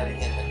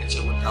yarinyar da kace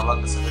mun ta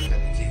baka sadaka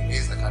nake me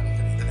tsakanin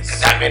ka da ka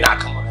dame ni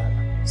akan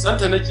magana. san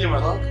ta nake ma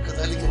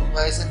Kazalika ni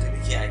ba ya san ta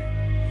nake ai.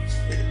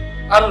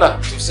 Allah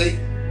Sosai.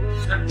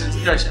 yanzu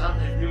gashi an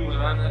haife mu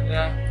rana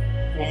daya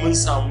kuma mun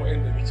samu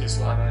inda muke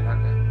so a rana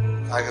daya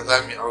Kaga za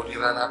mu yi aure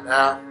rana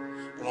daya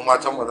kuma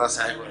matan mu za su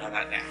haihu rana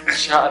daya.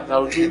 insha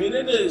Allah to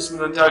menene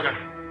sunan taka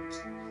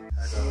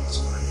Kaga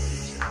sunan da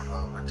yake ba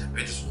ba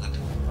tabbai da sunan ta.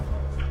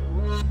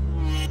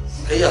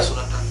 Kai ya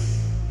sunan ta?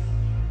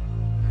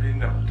 kai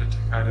na ta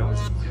kada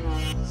mutum ke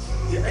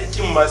ni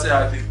aikin ma sai a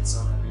dai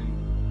sana ne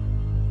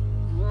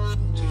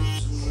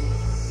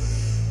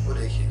Ko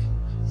da yake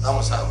za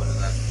mu sa abu da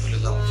za mu dole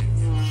za mu je.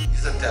 Ni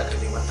zan taya ka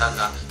neman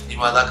taka ni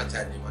ma za ka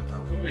taya neman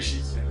taka. kuma shi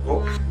ke Ko?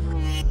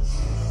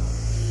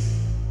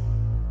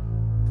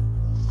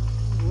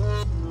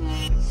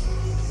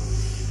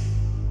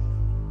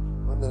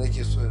 Wanda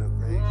nake so da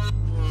kai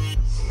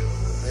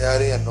na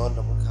yarinyar na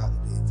wanda muka haɗu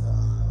da ita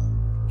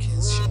a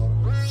King's Show.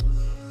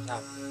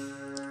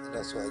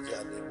 Ina so a je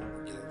a nemo mu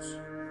gidansu.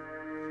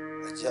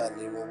 A je a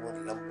nemo mun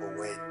lambar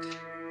wayar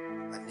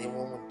a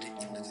nemo mun duk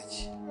inda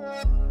take.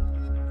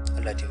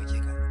 Allah taimake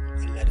ka.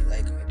 Allah da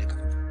zai kamar da ka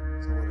faɗa.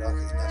 Saboda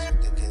haka ina so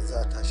da kai za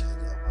a tashi a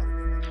je a fara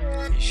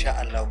neman. Insha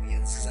Allah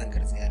yanzu zan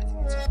garzaya da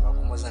tafi ba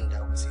kuma zan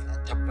dawo sai na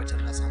tabbatar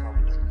na samu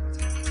abin da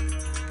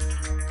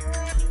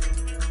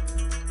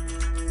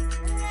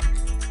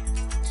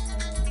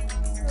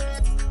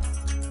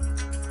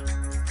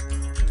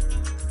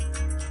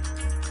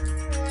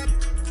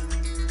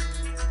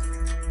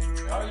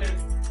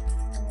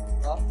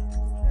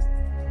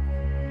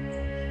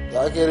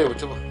Ya ake rai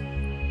mutum.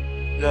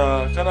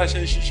 Ya kana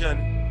shan shisha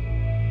ne?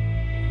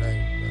 Na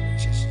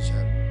shan shisha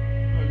ne.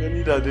 A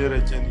gani da dai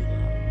rake ne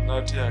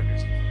na taya ka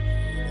ce.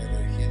 Da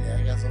rake ne ya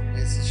ga san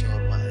kai su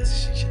shawar ma a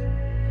shisha.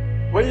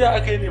 Wai ya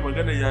aka yi ne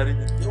maganar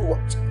yarinya? Yawwa,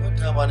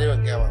 wata ma ne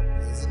ban gaya ba.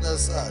 Yanzu na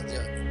sa a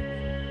jiya.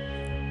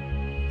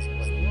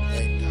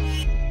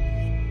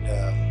 Da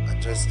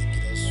adres ɗin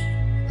gidansu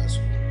na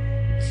su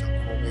san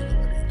komai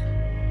game da ita.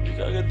 Ni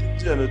kaga tun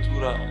jiya na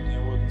tura a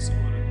nemo da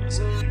saboda na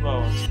san ni ba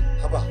wasa.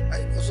 Haba,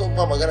 ai so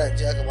ma magana in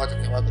ce ya kamata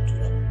kai ma ka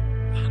tura.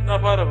 Na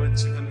fara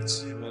bacci kana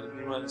ci bari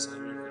ni ma na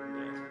same ka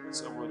da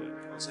saboda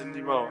na san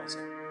ni ba wasa.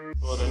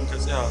 Saboda in ka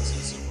tsaya wasa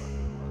sai ba.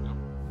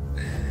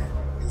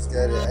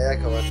 Gaskiya ne ai ya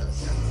kamata a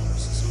tsaya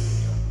su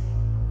saboda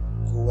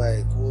kowa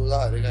ya ko za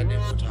a riga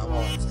nemo ta ma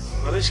wasa.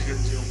 Bari shiga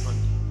jiyan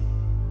kwanta.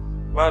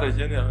 Ba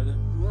rage ne a wajen.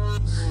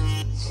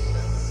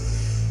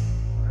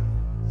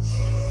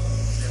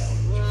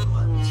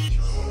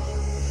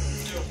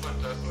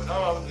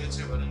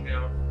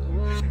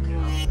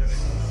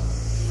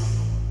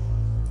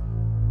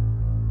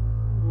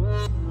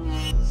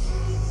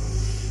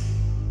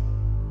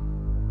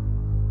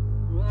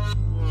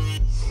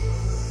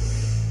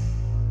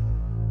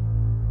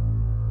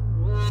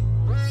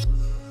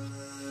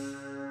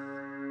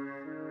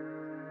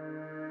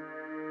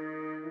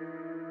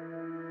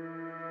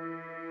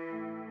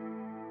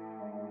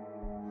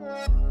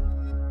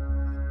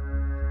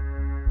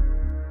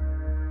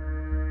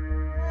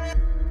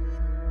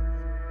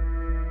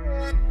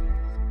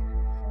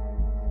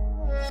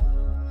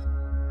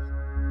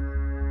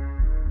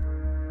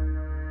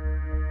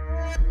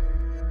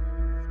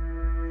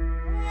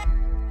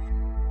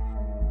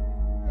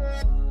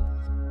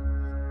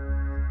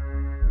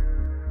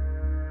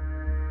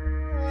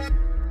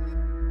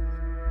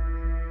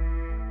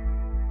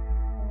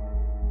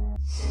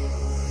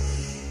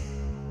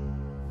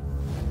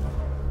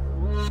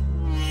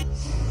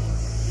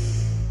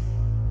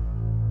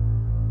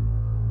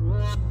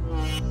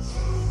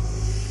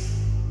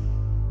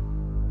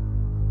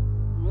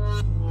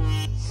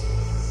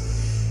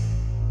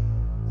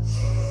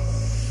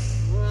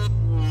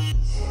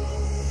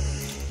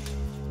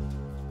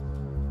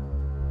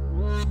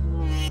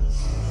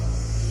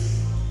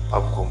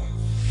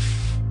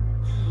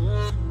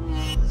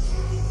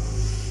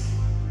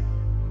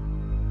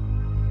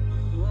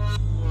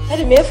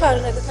 Dadi me ya faru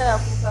naga kana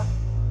kuka?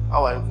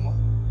 Hawaye kuma?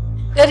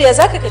 Dadi ya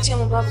zaka kace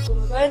mun babu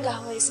komai bayan ga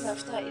hawaye suna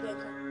fita a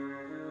idanka.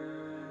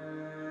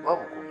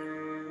 Babu komai.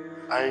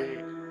 Ai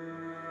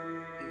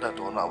inda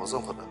da wani abu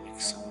zan faɗa miki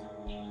sai.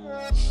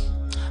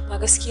 Ba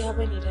gaskiya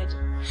bane dadi.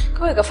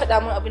 Kawai ka faɗa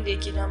min abin da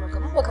yake damun ka.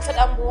 Mun baka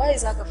faɗa min ba waye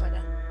zaka faɗa?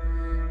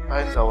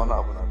 Ai inda wani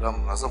abu na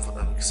damun na zan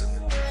faɗa miki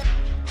sai.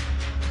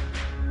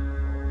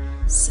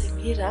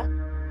 Samira?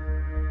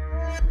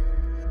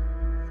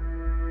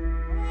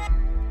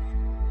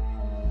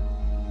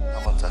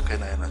 Manta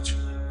kaina yana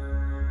ciwo.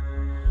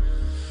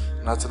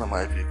 Na tuna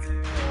mahaifiyarki.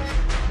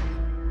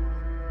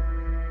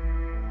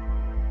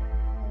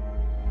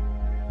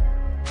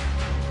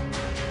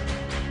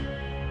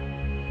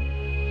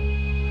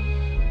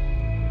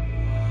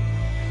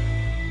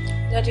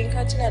 Dadin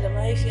ka tuna da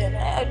mahaifiya na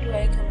ai addu'a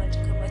ya kamata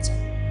ka mata.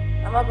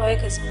 Amma ba wai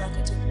ka zauna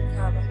ka ta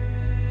kuka ba.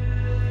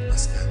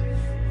 Gaskiya.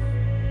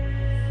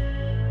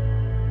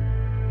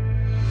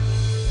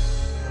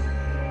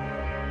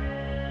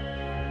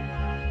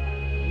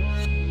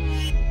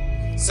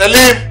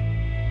 Salim!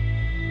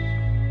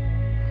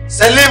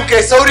 Salim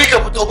kai sauri ka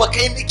fito ba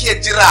kai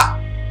nake jira.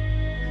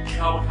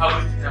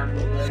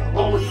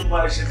 mutum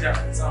ba da shirya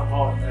a sa ma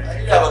wannan.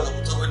 Ina ba ka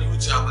fito wani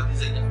wucewa ba ni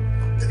zan yi.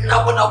 Ina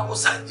ba na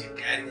kosa in je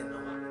ka yarinyar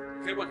nan ba.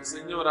 Kai baka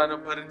san yau ranar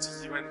farin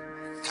ciki ba ne.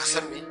 Ka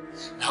san me?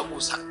 Na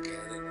kosa in ka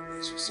yarinyar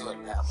nan sosai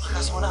wallahi amma ka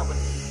san wani abu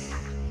ne.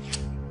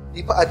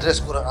 Ni fa address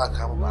gurin aka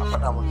kama ba a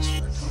faɗa mana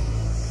sunanta.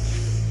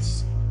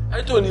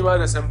 Ai to ni ma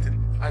da something.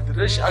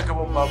 Address shi aka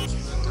ban babu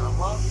sunanta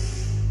amma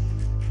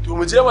to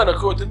mu je mana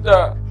kawai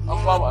tunda an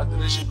ba mu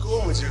adireshin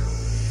kawai mu je.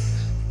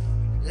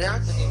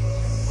 Haka ne.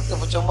 Mun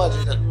tafi can ma da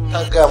ta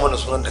gaya mana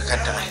sunan da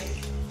kanta.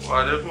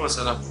 Wa alaikum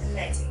assalam.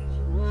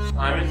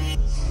 Amin.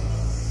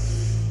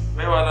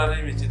 Mai wala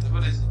rai me ke tafi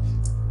da shi?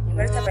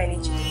 Martaba ne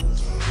ce.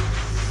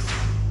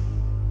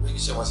 Bai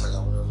kishe masa ga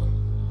mu ba.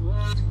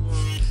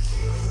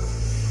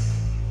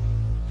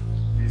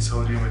 Ni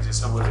sauri mu je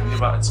saboda ni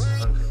ba a cikin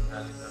hankali na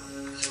ne.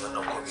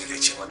 Wannan komai zai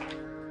ce mana.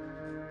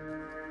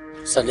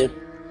 Salim.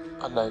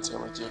 Allah ya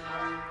taimake ka.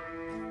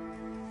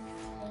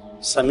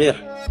 Samir.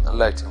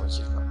 Allah ya taimake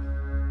ka.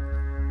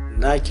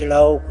 Na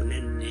kirawo ku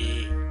nan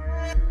ne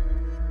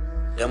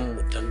don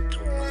mu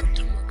tantauna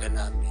wata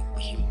magana mai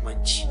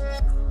muhimmanci.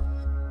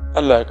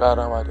 Allah ya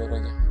ƙara ma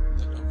daraja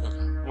da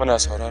ɗaukaka. Muna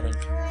sauraron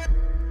ka.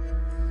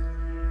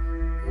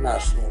 Ina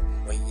so in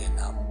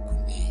bayyana muku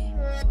ne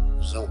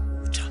zan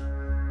huta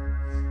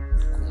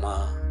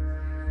kuma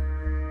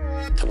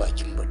ta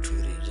bakin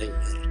bature zan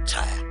yi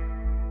ritaya.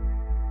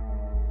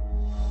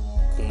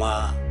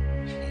 Kuma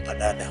in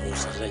faɗa da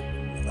Hausa zan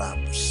yi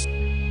murabus.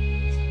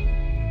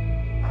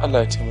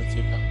 Allah ya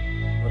taimake ka.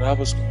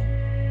 Murabus kuma.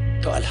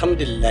 To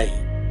alhamdulillah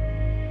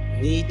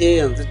Ni dai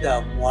yanzu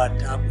damuwa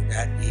ta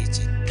guda ɗaya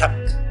ce tak.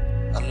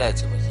 Allah ya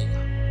taimake ka.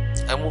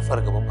 Ai mu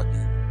fargaban mu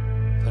ɗaya.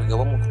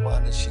 Fargaban mu kuma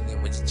anan shine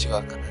mu ji cewa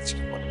kana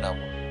cikin wani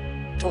damuwa.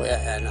 To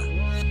ƴaƴana,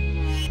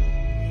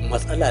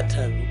 matsala ta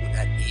yanzu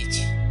guda ɗaya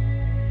ce.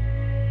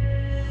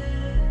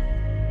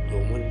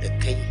 Domin da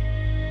kai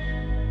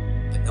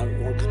da ɗan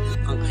uwanka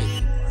duk an haife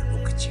ku a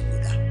lokaci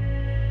guda.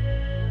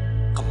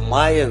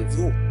 Amma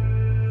yanzu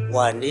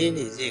wane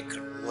ne zai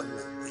karɓi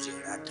wannan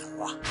kujera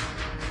tawa?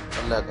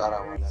 Allah ya ƙara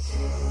wa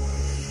lafiya.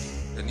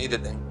 Da ni da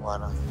ɗan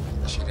uwana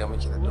a shirya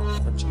muke da ɗan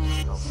hukuncin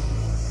da ke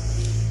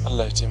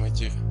Allah ya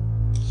taimake ka.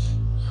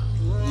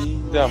 Ni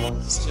daman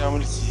gaskiya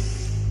mulki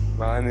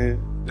ba ni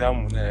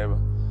damu na ya ba.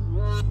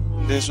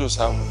 Dai so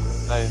samu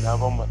wallahi na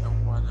ban ma ɗan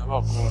uwana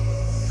ba kuma.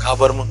 Ka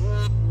bar min?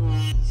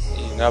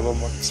 Eh na ban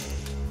maka sai.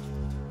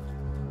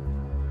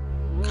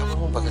 Ka bar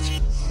min baka ce?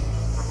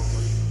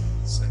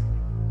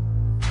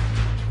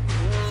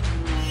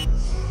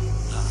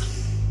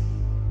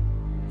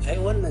 Ai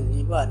wannan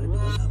ni ba ni da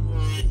wani abu da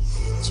zai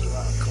iya cewa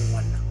akan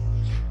wannan.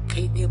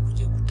 Kai dai ku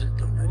je ku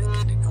tattauna da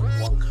kai da ɗan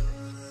uwanka.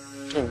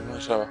 To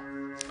masha Allah.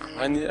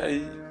 Amma ni ai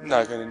ina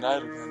ganin na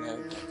riga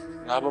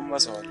na ban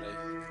masa wallahi.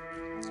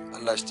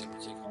 Allah shi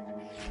taimake ka.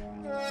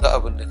 Da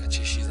abin da ka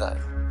ce shi za a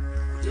yi.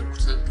 Ku je ku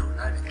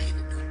tattauna da kai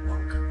da ɗan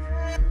uwanka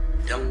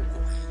don ku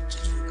fahimci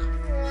juna.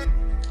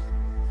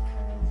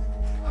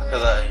 Haka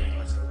za a yi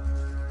masa.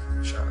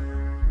 Insha Allah.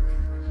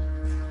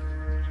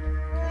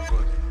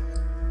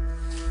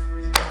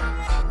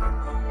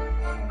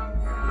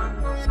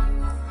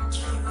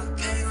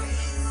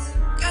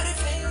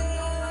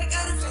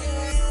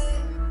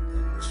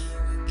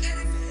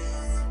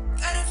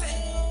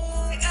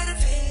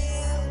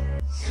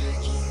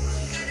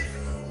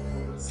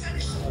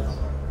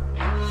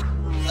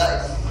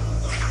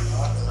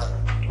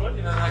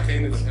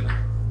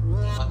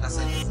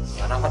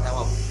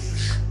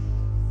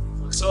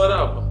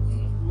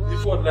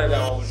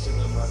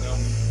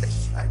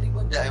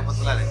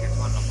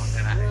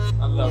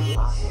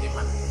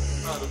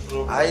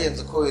 Ai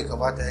yanzu kawai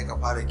kamata ya ka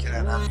fara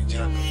kira na mai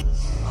jira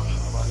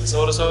ba da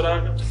saura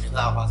haka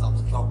za a fasa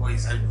mutu kawai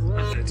sai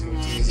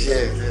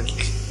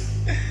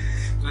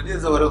to ne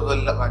zaure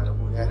zan laba da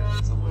mu ya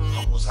saboda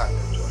an kusa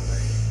da to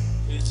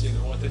wallahi yake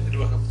nan wata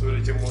dirba ka fito da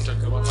kin motar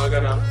ka ba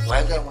magana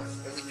wai ga ma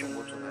da kin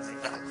motar na sai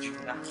ka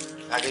ajiyuna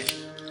ka ga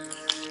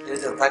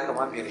yanzu ta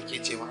kama me rake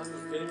ce ma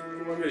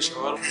kuma me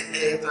shawara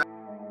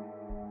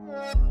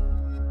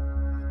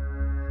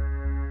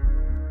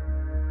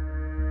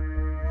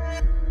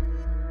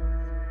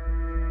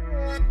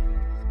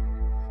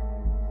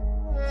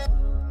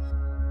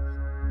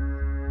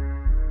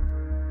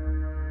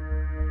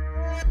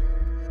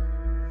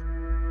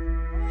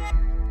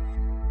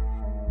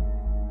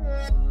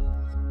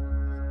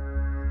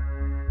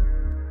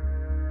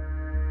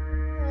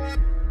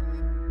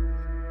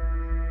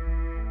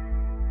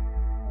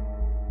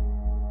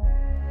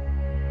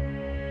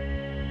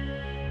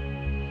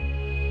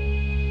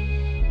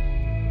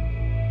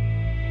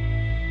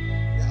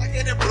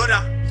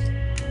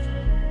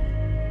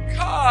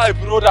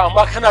broda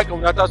amma kana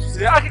kaunata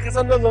sosai aka ka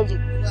san nan zan zo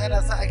ba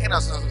ina sa ai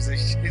kana so sosai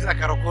ni za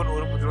ka rako ni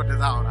wurin budurwar da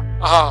za a aura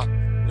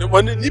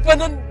wani ni fa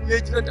nan ne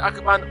gidan da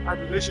aka bani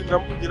adireshin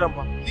nan gidan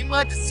ba ni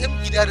ma da same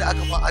gida da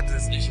aka ba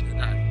adres ɗin shi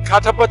da ka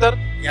tabbatar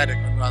ya da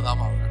kanuwa za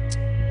mu aura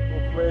ko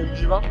kuma yan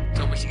bi ba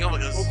to mu shiga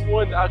magana ko kuma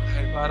wanda aka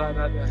haifa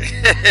rana ɗaya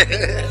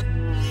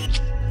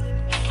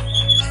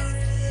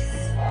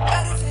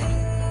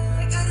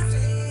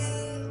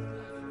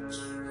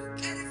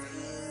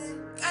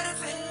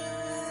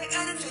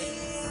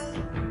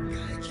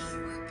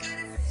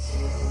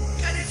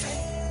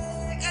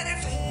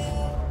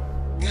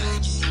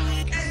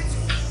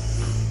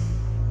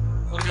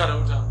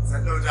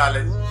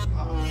alaji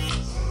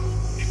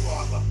iko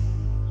Allah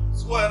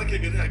suwa ya nake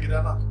gani a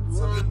gidana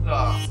sabin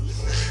da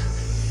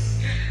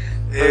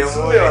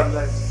mu ne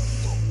wallahi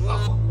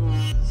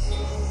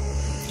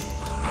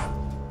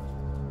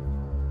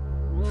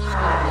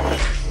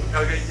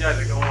kaga iya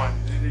da ganwa ne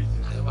daidai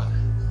ke ba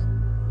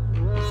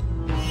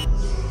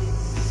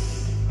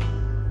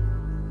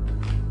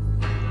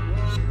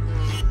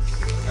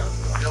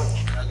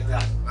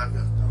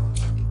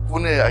ku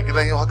ne a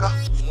gidan yau haka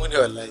mu ne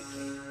wallahi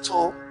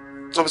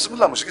to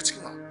bismillah mu shiga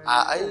cikin nan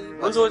ai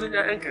mun zo wajen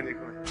ƴaƴanka ne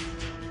kawai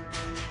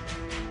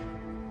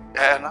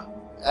ƴaƴana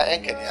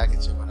ƴaƴanka ne aka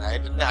ce mana ai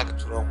duk ne aka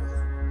turo mu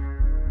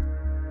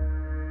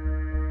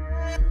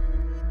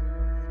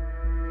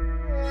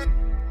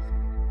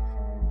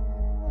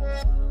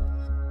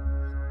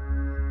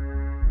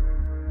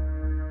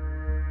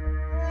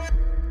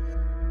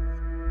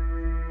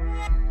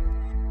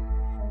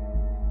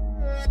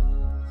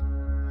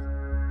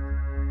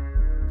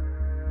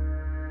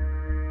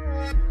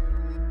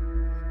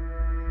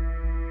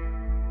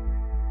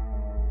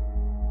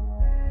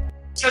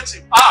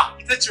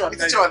ita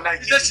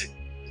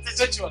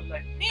ce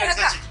wallahi me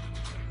haka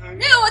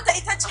me wata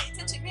ita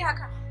ce me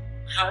haka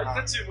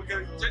ita ce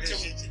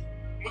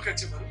muka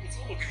ce bari mu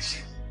zo mu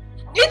gaishe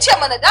ni ce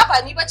mana da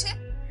ba ni bace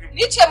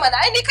ni ce mana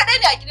ai ni kadai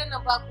ne a gidan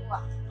nan ba kowa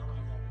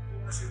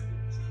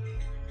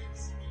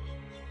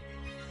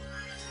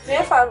Me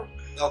ya faru?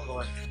 Ga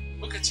kuma.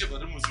 Muka ce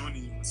bari mu zo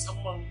ne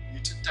musamman mu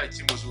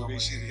tattaki mu zo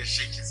gaishe da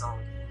sheki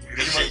sama.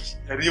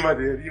 Yarima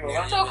da Yarima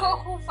ba. To ko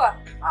kufa.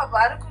 A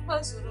bari kun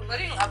ban tsoro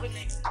bari yin abin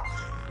nan.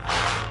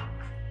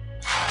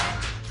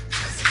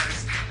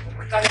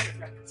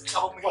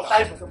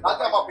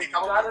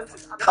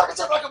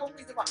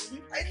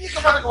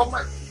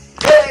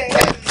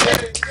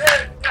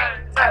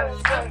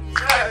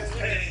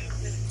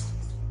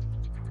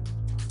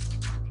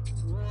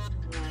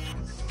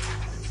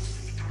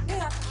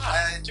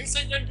 Kin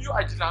san yan biyu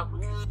a gida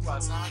mun yi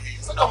wasa.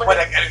 Kuma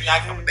da ƙarfi ya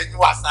kan dan yi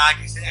wasa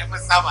ga shi ai mun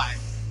saba.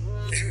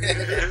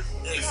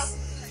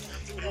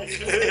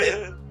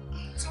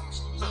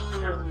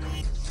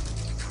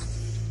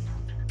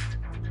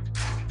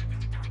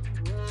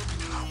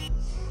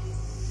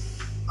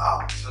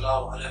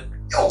 Assalamu alaikum.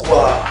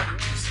 Yawwa.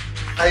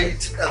 Ai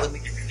tun da zan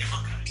nake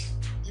neman ka.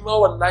 Ni ma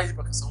wallahi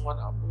baka san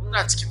wani abu.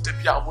 Ina cikin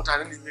tafiya a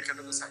mutanen ne ka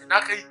daga sa. Ina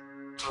kai?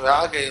 To ya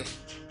aka yi?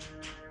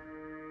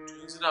 To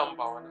yanzu da mun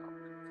ba wani abu.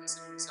 Ka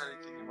san me yasa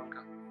nake neman ka?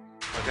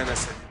 Magana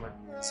Salima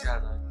ne.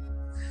 Ziyara ne.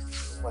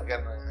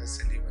 Magana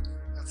Salima ne.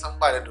 Ka san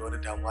ba da wani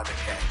damuwa da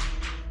kai.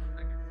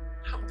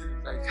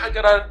 Alhamdulillah. Ka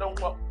ga ran dan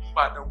uwa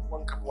ba dan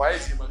uwan ka waye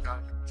zai maka?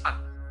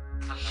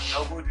 Allah na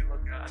gode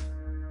maka.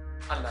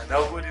 Allah na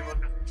gode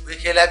maka. Wai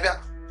kai lafiya?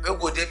 Wai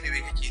godiya me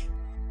kake?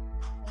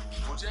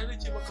 Godiya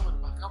nake maka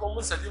ba ka ban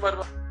mun Salima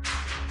ba.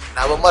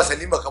 Na ban ma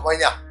Salima kamar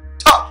ya.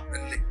 Ta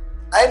lalle.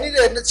 Ai ni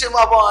da na ce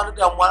ma ba wani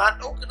damuwa na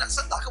dauka na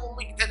san da aka ban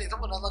mun ita ne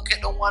saboda zan kai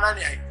dan uwana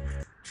ne ai.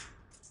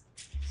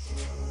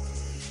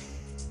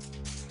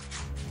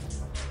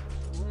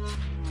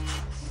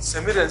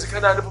 Samir yanzu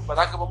kana nufin ba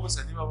za ka ban mun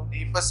Salima ba?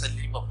 Ni fa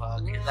Salima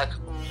fa kai za ka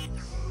ban mun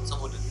ita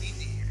saboda ni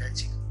ne ya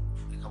dace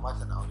ya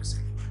kamata na aure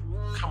Salima.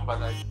 Kan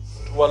bala'i.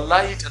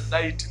 Wallahi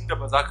tallahi tunda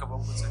ba za ka ban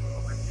mun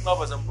Salima ba ni ma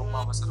ba zan ban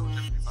ma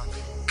masarautar mai fata.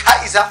 Ka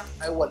isa?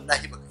 Ai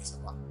wallahi baka isa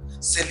ba.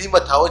 Salima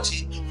ta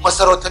wace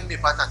masarautar mai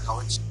fata ta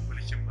wace.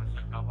 Mulkin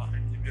mallaka ba an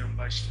yi biyan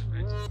bashi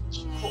da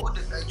daji. Ko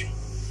da daji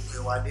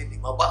kai wane ne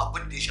ma ba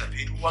abin da ya shafe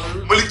ni.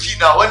 Mulki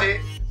nawa ne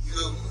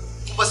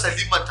kuma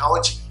Salima ta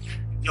wace.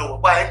 Yau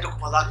ba yadda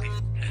kuma za ka yi.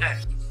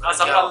 Na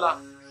san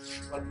Allah.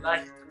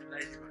 Wallahi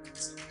tallahi ba ka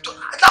isa. To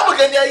za mu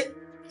gani ai.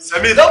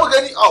 Samir za mu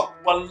gani au.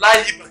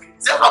 Wallahi ba ka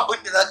isa. Sai abin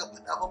da za ka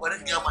faɗa ba bari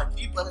ya ma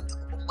ni ba zan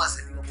taɓa ban ma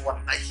Salima ba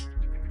wallahi.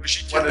 To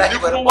shi kenan ni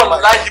kuma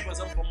wallahi ba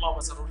zan ban ma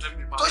masarautar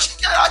mai fata. To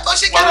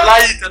shi kenan.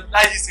 Wallahi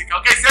tallahi sai ka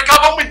kai sai ka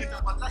ban min ita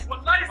wallahi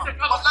sai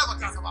ka wallahi ba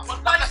ka isa ba.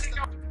 wallahi sai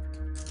ka